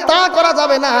পাখিকে হত্যা করা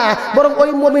যাবে না, বরং ওই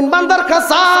মুমিন বান্দার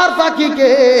খাঁচার পাখিকে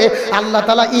আল্লাহ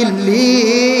তাআলা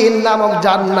ইল্লিন নামক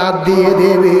জান্নাত দিয়ে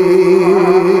দেবে।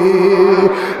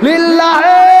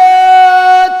 লিল্লাহি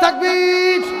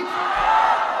তাকবীর।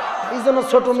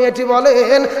 ছোট মেয়েটি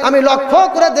বলেন, আমি লক্ষ্য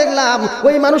করে দেখলাম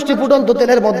ওই মানুষটি ফুটন্ত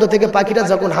তেলের মধ্য থেকে পাখিটা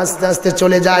যখন হাসতে হাসতে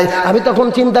চলে যায়, আমি তখন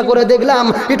চিন্তা করে দেখলাম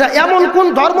এটা এমন কোন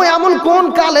ধর্ম, এমন কোন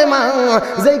কালেমা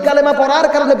যেই কালেমা পড়ার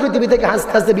কারণে পৃথিবী থেকে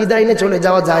হাসতে হাসতে বিদায় নিয়ে চলে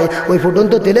যাওয়া যায়, ওই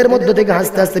ফুটন্ত তেলের মধ্য থেকে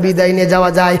হাসতে হাসতে বিদায় নিয়ে যাওয়া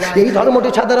যায়। এই ধর্মটি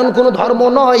সাধারণ কোনো ধর্ম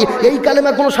নয়, এই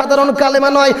কালেমা কোনো সাধারণ কালেমা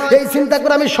নয়। এই চিন্তা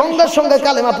করে আমি সঙ্গে সঙ্গে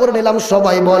কালেমা পড়ে নিলাম।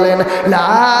 সবাই বলেন লা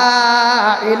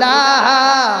ইলাহা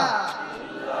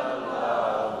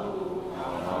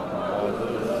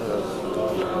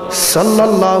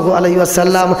সাল্লাল্লাহু আলাইহি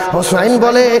ওয়াসাল্লাম। হুসাইন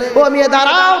বলে, ও মেয়ে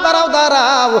দাঁড়াও দাঁড়াও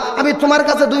দাঁড়াও, আমি তোমার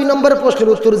কাছে 2 নম্বরের প্রশ্নের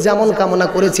উত্তর যেমন কামনা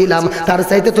করেছিলাম তার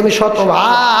চাইতে তুমি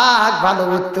শতভাগ ভালো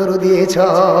উত্তর দিয়েছ।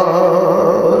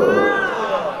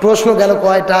 প্রশ্ন গেল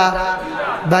কয়টা?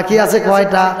 বাকি আছে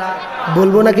কয়টা?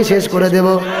 বলবো নাকি শেষ করে দেব?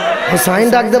 হুসাইন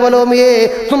ডাকতে বলো, মেয়ে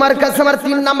তোমার কাছে আমার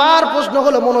 3 নাম্বার প্রশ্ন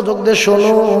হলো, মনোযোগ দিয়ে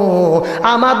শোনো।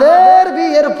 আমাদের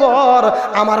বিয়ের পর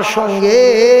আমার সঙ্গে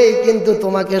কিন্তু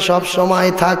তোমাকে সব সময়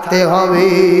থাকতে হবে।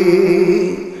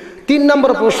 3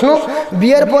 নম্বর প্রশ্ন,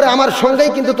 বিয়ের পরে আমার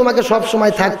সঙ্গেই কিন্তু তোমাকে সব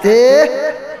সময় থাকতে।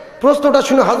 প্রশ্নটা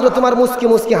শুনে হযরত তোমার মুস্কি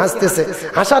মুস্কি হাসতেছে।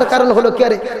 হাসার কারণ হলো কি,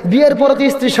 আরে বিয়ের পরে তো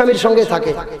স্ত্রী স্বামীর সঙ্গে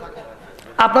থাকে।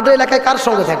 আপনাদের এলাকায় কার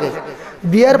সঙ্গে থাকে?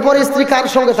 বিয়ের পরে স্ত্রী কার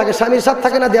সঙ্গে থাকে? স্বামীর সাথে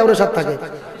থাকে না দেওরের সাথে থাকে?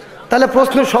 তাহলে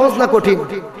প্রশ্ন সহজ না কঠিন?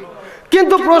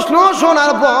 কিন্তু প্রশ্ন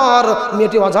শোনার পর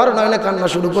মেয়েটি অঝর নয়নে কান্না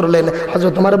শুরু করলেন।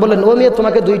 হযরত ওমর বললেন, ও মেয়ে,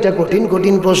 তোমাকে দুইটা কঠিন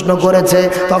কঠিন প্রশ্ন করেছে,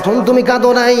 তখন তুমি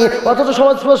কাঁদো নাই, অথচ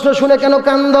সহজ প্রশ্ন শুনে কেন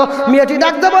কান্দো? মেয়েটি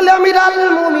ডাকতে বলে, আমিরাল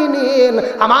মুমিনিন,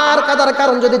 আমার কাদার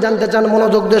কারণ যদি জানতে চান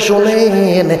মনোযোগ দিয়ে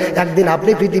শুনেন। একদিন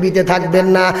আপনি পৃথিবীতে থাকবেন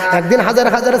না, একদিন হাজার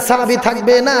হাজার সাহাবী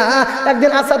থাকবে না,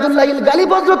 একদিন আসাদুল্লাহিল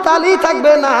গালিব হযরত আলী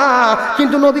থাকবে না,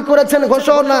 কিন্তু নবী করেছেন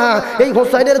ঘোষণা, এই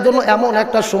হোসাইনের জন্য এমন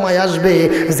একটা সময় আসবে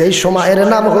যেই সময়ের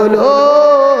নাম হলো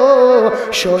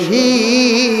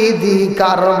শহীদি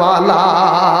কারবালা।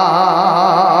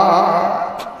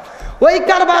 ওই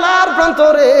কারবালার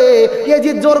প্রান্তরে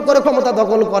ইয়াজিদ জোর করে ক্ষমতা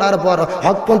দখল করার পর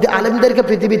হকপন্থী আলেমদেরকে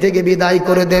পৃথিবী থেকে বিদায়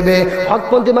করে দেবে,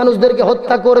 হকপন্থী মানুষদেরকে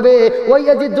হত্যা করবে। ওই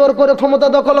ইয়াজিদ জোর করে ক্ষমতা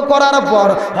দখল করার পর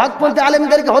হকপন্থী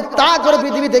আলেমদেরকে হত্যা করে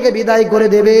পৃথিবী থেকে বিদায় করে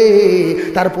দেবে।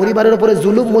 তার পরিবারের উপরে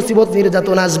জুলুম মুসিবত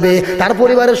নির্যাতন আসবে, তার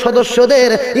পরিবারের সদস্যদের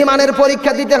ইমানের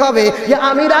পরীক্ষা দিতে হবে। যে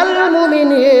আমিরাল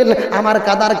মুমিনিন, আমার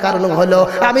কাদার কারণ হলো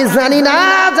আমি জানি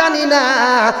না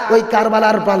ওই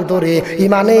কারবালার প্রান্তরে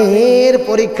ইমানের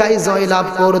পরীক্ষায় জয়লাভ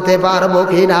করতে পারবো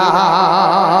কিনা।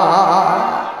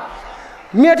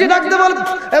 মেয়েটি ডাকতে বল,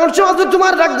 এবং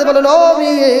তোমার ডাকতে বলেন, ও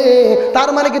মেয়ে, তার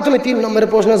মানে কি তুমি 3 নম্বরের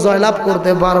প্রশ্নে জয়লাভ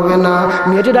করতে পারবে না?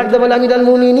 মেয়েটি ডাকতে বলে, আমিরাল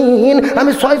মুমিনিন,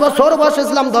 আমি 6 বছর বয়সে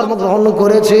ইসলাম ধর্ম গ্রহণ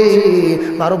করেছি,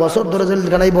 12 বছর ধরে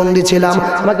জেলখানায় বন্দী ছিলাম।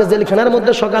 আমাকে জেলখানার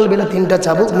মধ্যে সকালবেলা 3টা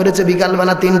চাবুক মেরেছে,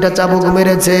 বিকালবেলা 3টা চাবুক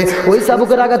মেরেছে। ওই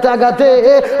চাবুকের আঘাতে আঘাতে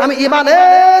আমি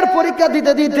ইমানের পরীক্ষা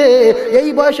দিতে দিতে এই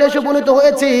বয়সে এসে উপনীত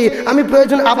হয়েছি। আমি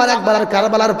প্রয়োজন আবার একবার আর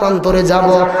কারবালার প্রান্তরে যাব,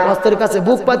 অস্ত্রের কাছে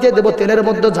বুক পাতিয়ে দেবো, তেলের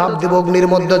মধ্যে ঝাঁপ দেবো,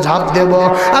 মধ্যে ঝাঁপ দেব,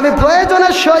 আমি প্রয়োজনে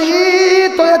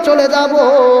শহীদ হয়ে চলে যাব,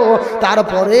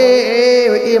 তারপরে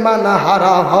ঈমান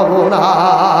হারা হব না।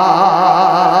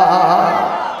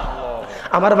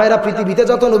 আমার ভাইরা, পৃথিবীতে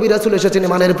যত নবী রাসূল এসেছেন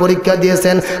ইমানের পরীক্ষা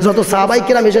দিয়েছেন, যত সাহাবায়ে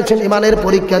কেরাম এসেছেন ইমানের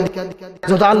পরীক্ষা,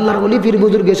 যত আল্লাহর ওলি পীর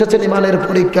বুজুর্গ এসেছেন ইমানের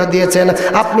পরীক্ষা দিয়েছেন।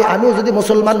 আপনি আমিও যদি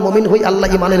মুসলমান মুমিন হই, আল্লাহ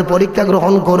ইমানের পরীক্ষা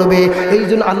গ্রহণ করবে। এই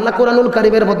জন্য আল্লাহ কোরআনুল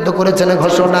কারীমের মধ্যে করেছেন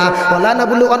ঘোষণা, ওয়ালা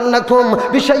নাবলুওয়ান্নাকুম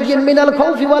বিশাইয়্যিন মিনাল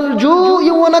খাউফি ওয়াল জুই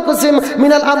ওয়া নাকসিম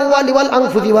মিনাল আমওয়ালি ওয়াল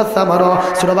আনফুসি ওয়াস সামারা।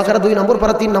 সূরা বাকারা 2 নম্বর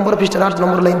পারা 3 নম্বর পৃষ্ঠা 8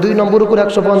 নম্বর লাইন 2 নম্বর উপর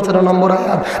 155 নম্বর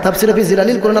আয়াত। তাফসীরে ফি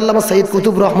জিলালিল কোরআন আল্লামা সাইয়্যিদ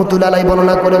কুতুব রাহমাতুল্লাহ আলাইহি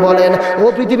বর্ণনা করে বলেন, ও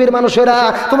পৃথিবীর মানুষেরা,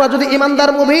 তোমরা যদি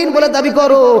ইমানদার মুমিন বলে দাবি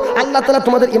করো, আল্লাহ তাআলা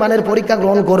তোমাদের ইমানের পরীক্ষা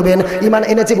গ্রহণ করবেন। ইমান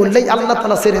এনেছি বললেই আল্লাহ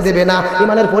তাআলা ছেড়ে দেবে না,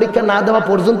 ইমানের পরীক্ষা না দেওয়া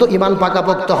পর্যন্ত ইমান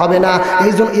পাকাপোক্ত হবে না।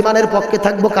 এই জন্য ইমানের পক্ষে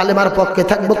থাকবো, কালেমার পক্ষে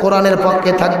থাকবো, কোরআনের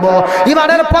পক্ষে থাকবো।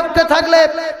 ইমানের পক্ষে থাকলে,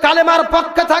 কালেমার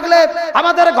পক্ষে থাকলে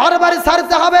আমাদের ঘর বাড়ি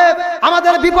ছাড়তে হবে,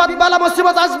 আমাদের বিপদ বালা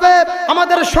মুসিবত আসবে,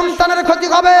 আমাদের সন্তানের ক্ষতি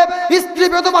হবে, স্ত্রী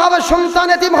বিধবা হবে, সন্তান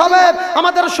এতিম হবে,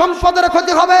 আমাদের সম্পদের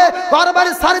ক্ষতি হবে, ঘর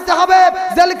বাড়ি ছাড়তে হবে,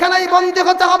 জেলখানায় বন্দী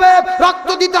হতে হবে, রক্ত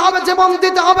দিতে হবে, জীবন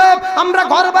দিতে হবে। আমরা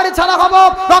ঘর বাড়ি ছাড়া হব,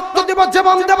 রক্ত দিব,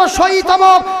 জীবন দেব, শহীদ হব,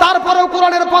 তারপরেও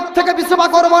কোরআনের পথ থেকে বিসবা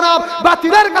করব না,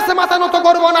 বাতিলের কাছে মাথা নত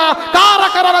করব না। কারা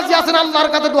কারা রাজি আছেন আল্লাহর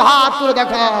কাছে 2 হাত তুলে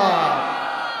দেখা।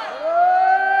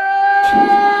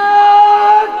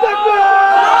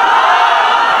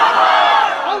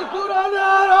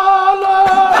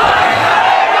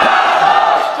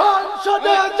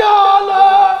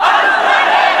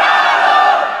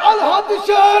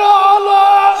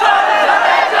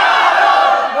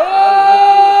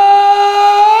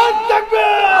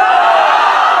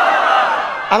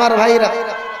 আমার ভাইরা,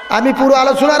 আমি পুরো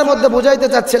আলোচনার মধ্যে বুঝাইতে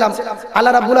চাচ্ছিলাম,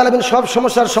 আল্লাহ রাব্বুল আলামিন সব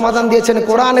সমস্যার সমাধান দিয়েছেন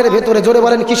কোরআনের ভেতরে। জোরে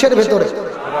বলেন, কিসের ভেতরে?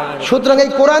 সুতরাং এই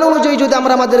কোরআন অনুযায়ী যদি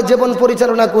আমরা আমাদের জীবন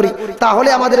পরিচালনা করি, তাহলে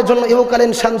আমাদের জন্য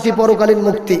ইহকালীন শান্তি, পরকালীন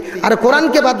মুক্তি। আর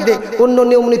কোরআনকে বাদ দিয়ে অন্য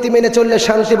নিয়ম নীতি মেনে চললে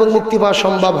শান্তি এবং মুক্তি পাওয়া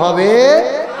সম্ভব হবে।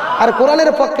 আর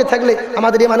কোরআনের পক্ষে থাকলে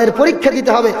আমাদের ইমানের পরীক্ষা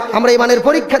দিতে হবে, আমরা ইমানের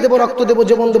পরীক্ষা দেব, রক্ত দেব,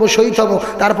 জীবন দেব, শহীদ হব,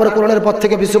 তারপরে কোরআনের পথ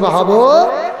থেকে বিসবা হব।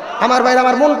 আমার ভাইরা,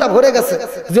 আমার মনটা ভরে গেছে,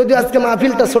 যদিও আজকে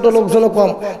মাহফিলটা ছোট, লোকজনও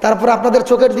কম, তারপর আপনাদের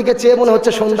চোখের দিকে চেয়ে মনে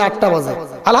হচ্ছে সন্ধ্যা 8টা বাজে।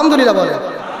 আলহামদুলিল্লাহ বলে,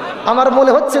 আমার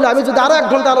মনে হচ্ছিল আমি যদি আরো 1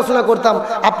 ঘন্টা আলোচনা করতাম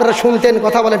আপনারা শুনতেন,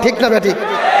 কথা বলে ঠিক না ব্যাঠিক?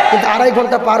 কিন্তু 2.5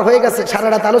 ঘন্টা পার হয়ে গেছে। সারা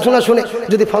রাত আলোচনা শুনে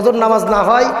যদি ফজর নামাজ না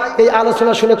হয়, এই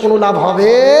আলোচনা শুনে কোনো লাভ হবে?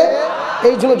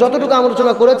 এই জন্য যতটুকু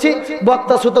আলোচনা করেছি,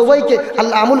 বক্তা শ্রোতাকে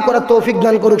আল্লাহ আমল করার তৌফিক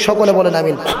দান করুক, সকলে বলেন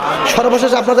আমিন।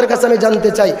 সর্বশেষ আপনাদের কাছে আমি জানতে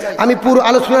চাই, আমি পুরো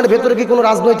আলোচনার ভেতরে কি কোনো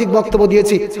রাজনৈতিক বক্তব্য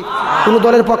দিয়েছি? কোন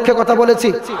দলের পক্ষে কথা বলেছি?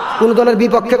 কোন দলের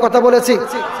বিপক্ষে কথা বলেছি?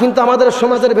 কিন্তু আমাদের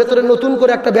সমাজের ভেতরে নতুন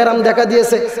করে একটা ব্যারাম দেখা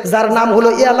দিয়েছে, যার নাম হলো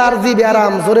অ্যালার্জি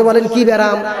ব্যারাম। জোরে বলেন, কি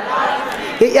ব্যারাম?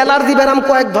 এই অ্যালার্জি ব্যারাম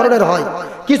কয়েক ধরনের হয়।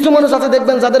 কিছু মানুষ আছে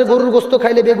দেখবেন যাদের গরুর গোস্ত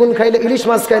খাইলে, বেগুন খাইলে, ইলিশ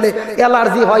মাছ খাইলে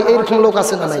অ্যালার্জি হয়, এরকম লোক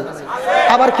আছে না নাই?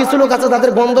 আবার কিছু লোক আছে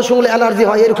যাদের গন্ধ শুনলে অ্যালার্জি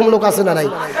হয়, এরকম লোক আছে না নাই?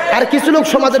 আর কিছু লোক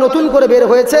সমাজে নতুন করে বের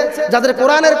হয়েছে, যাদের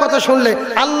কোরআনের কথা শুনলে,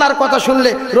 আল্লাহর কথা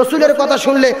শুনলে, রসুলের কথা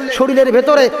শুনলে শরীরের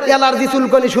ভেতরে অ্যালার্জি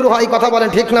চুলকানি শুরু হয়। কথা বলেন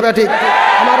ঠিক না ব্যাঠিক?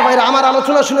 আমার ভাইরা, আমার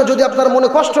আলোচনা শুনে যদি আপনার মনে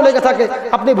কষ্ট লেগে থাকে,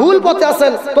 আপনি ভুল পথে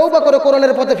আছেন, তওবা করে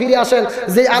কোরআনের পথে ফিরে আসেন।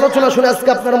 যে আলোচনা শুনে আজকে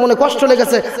আপনার মনে কষ্ট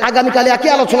লেগেছে, আগামীকালে একই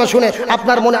আলোচনা শুনে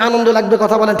আপনার মনে আনন্দ লাগবে।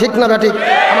 কথা বলেন ঠিক না ঠিক?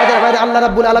 আমাদের ভাইরা, আল্লাহ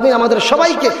রাব্বুল আলামিন আমাদের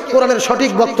সবাইকে কোরআনের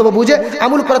সঠিক বক্তব্য বুঝে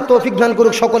আমল করার তৌফিক দান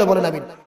করুক। সকলে বলেন আমিন।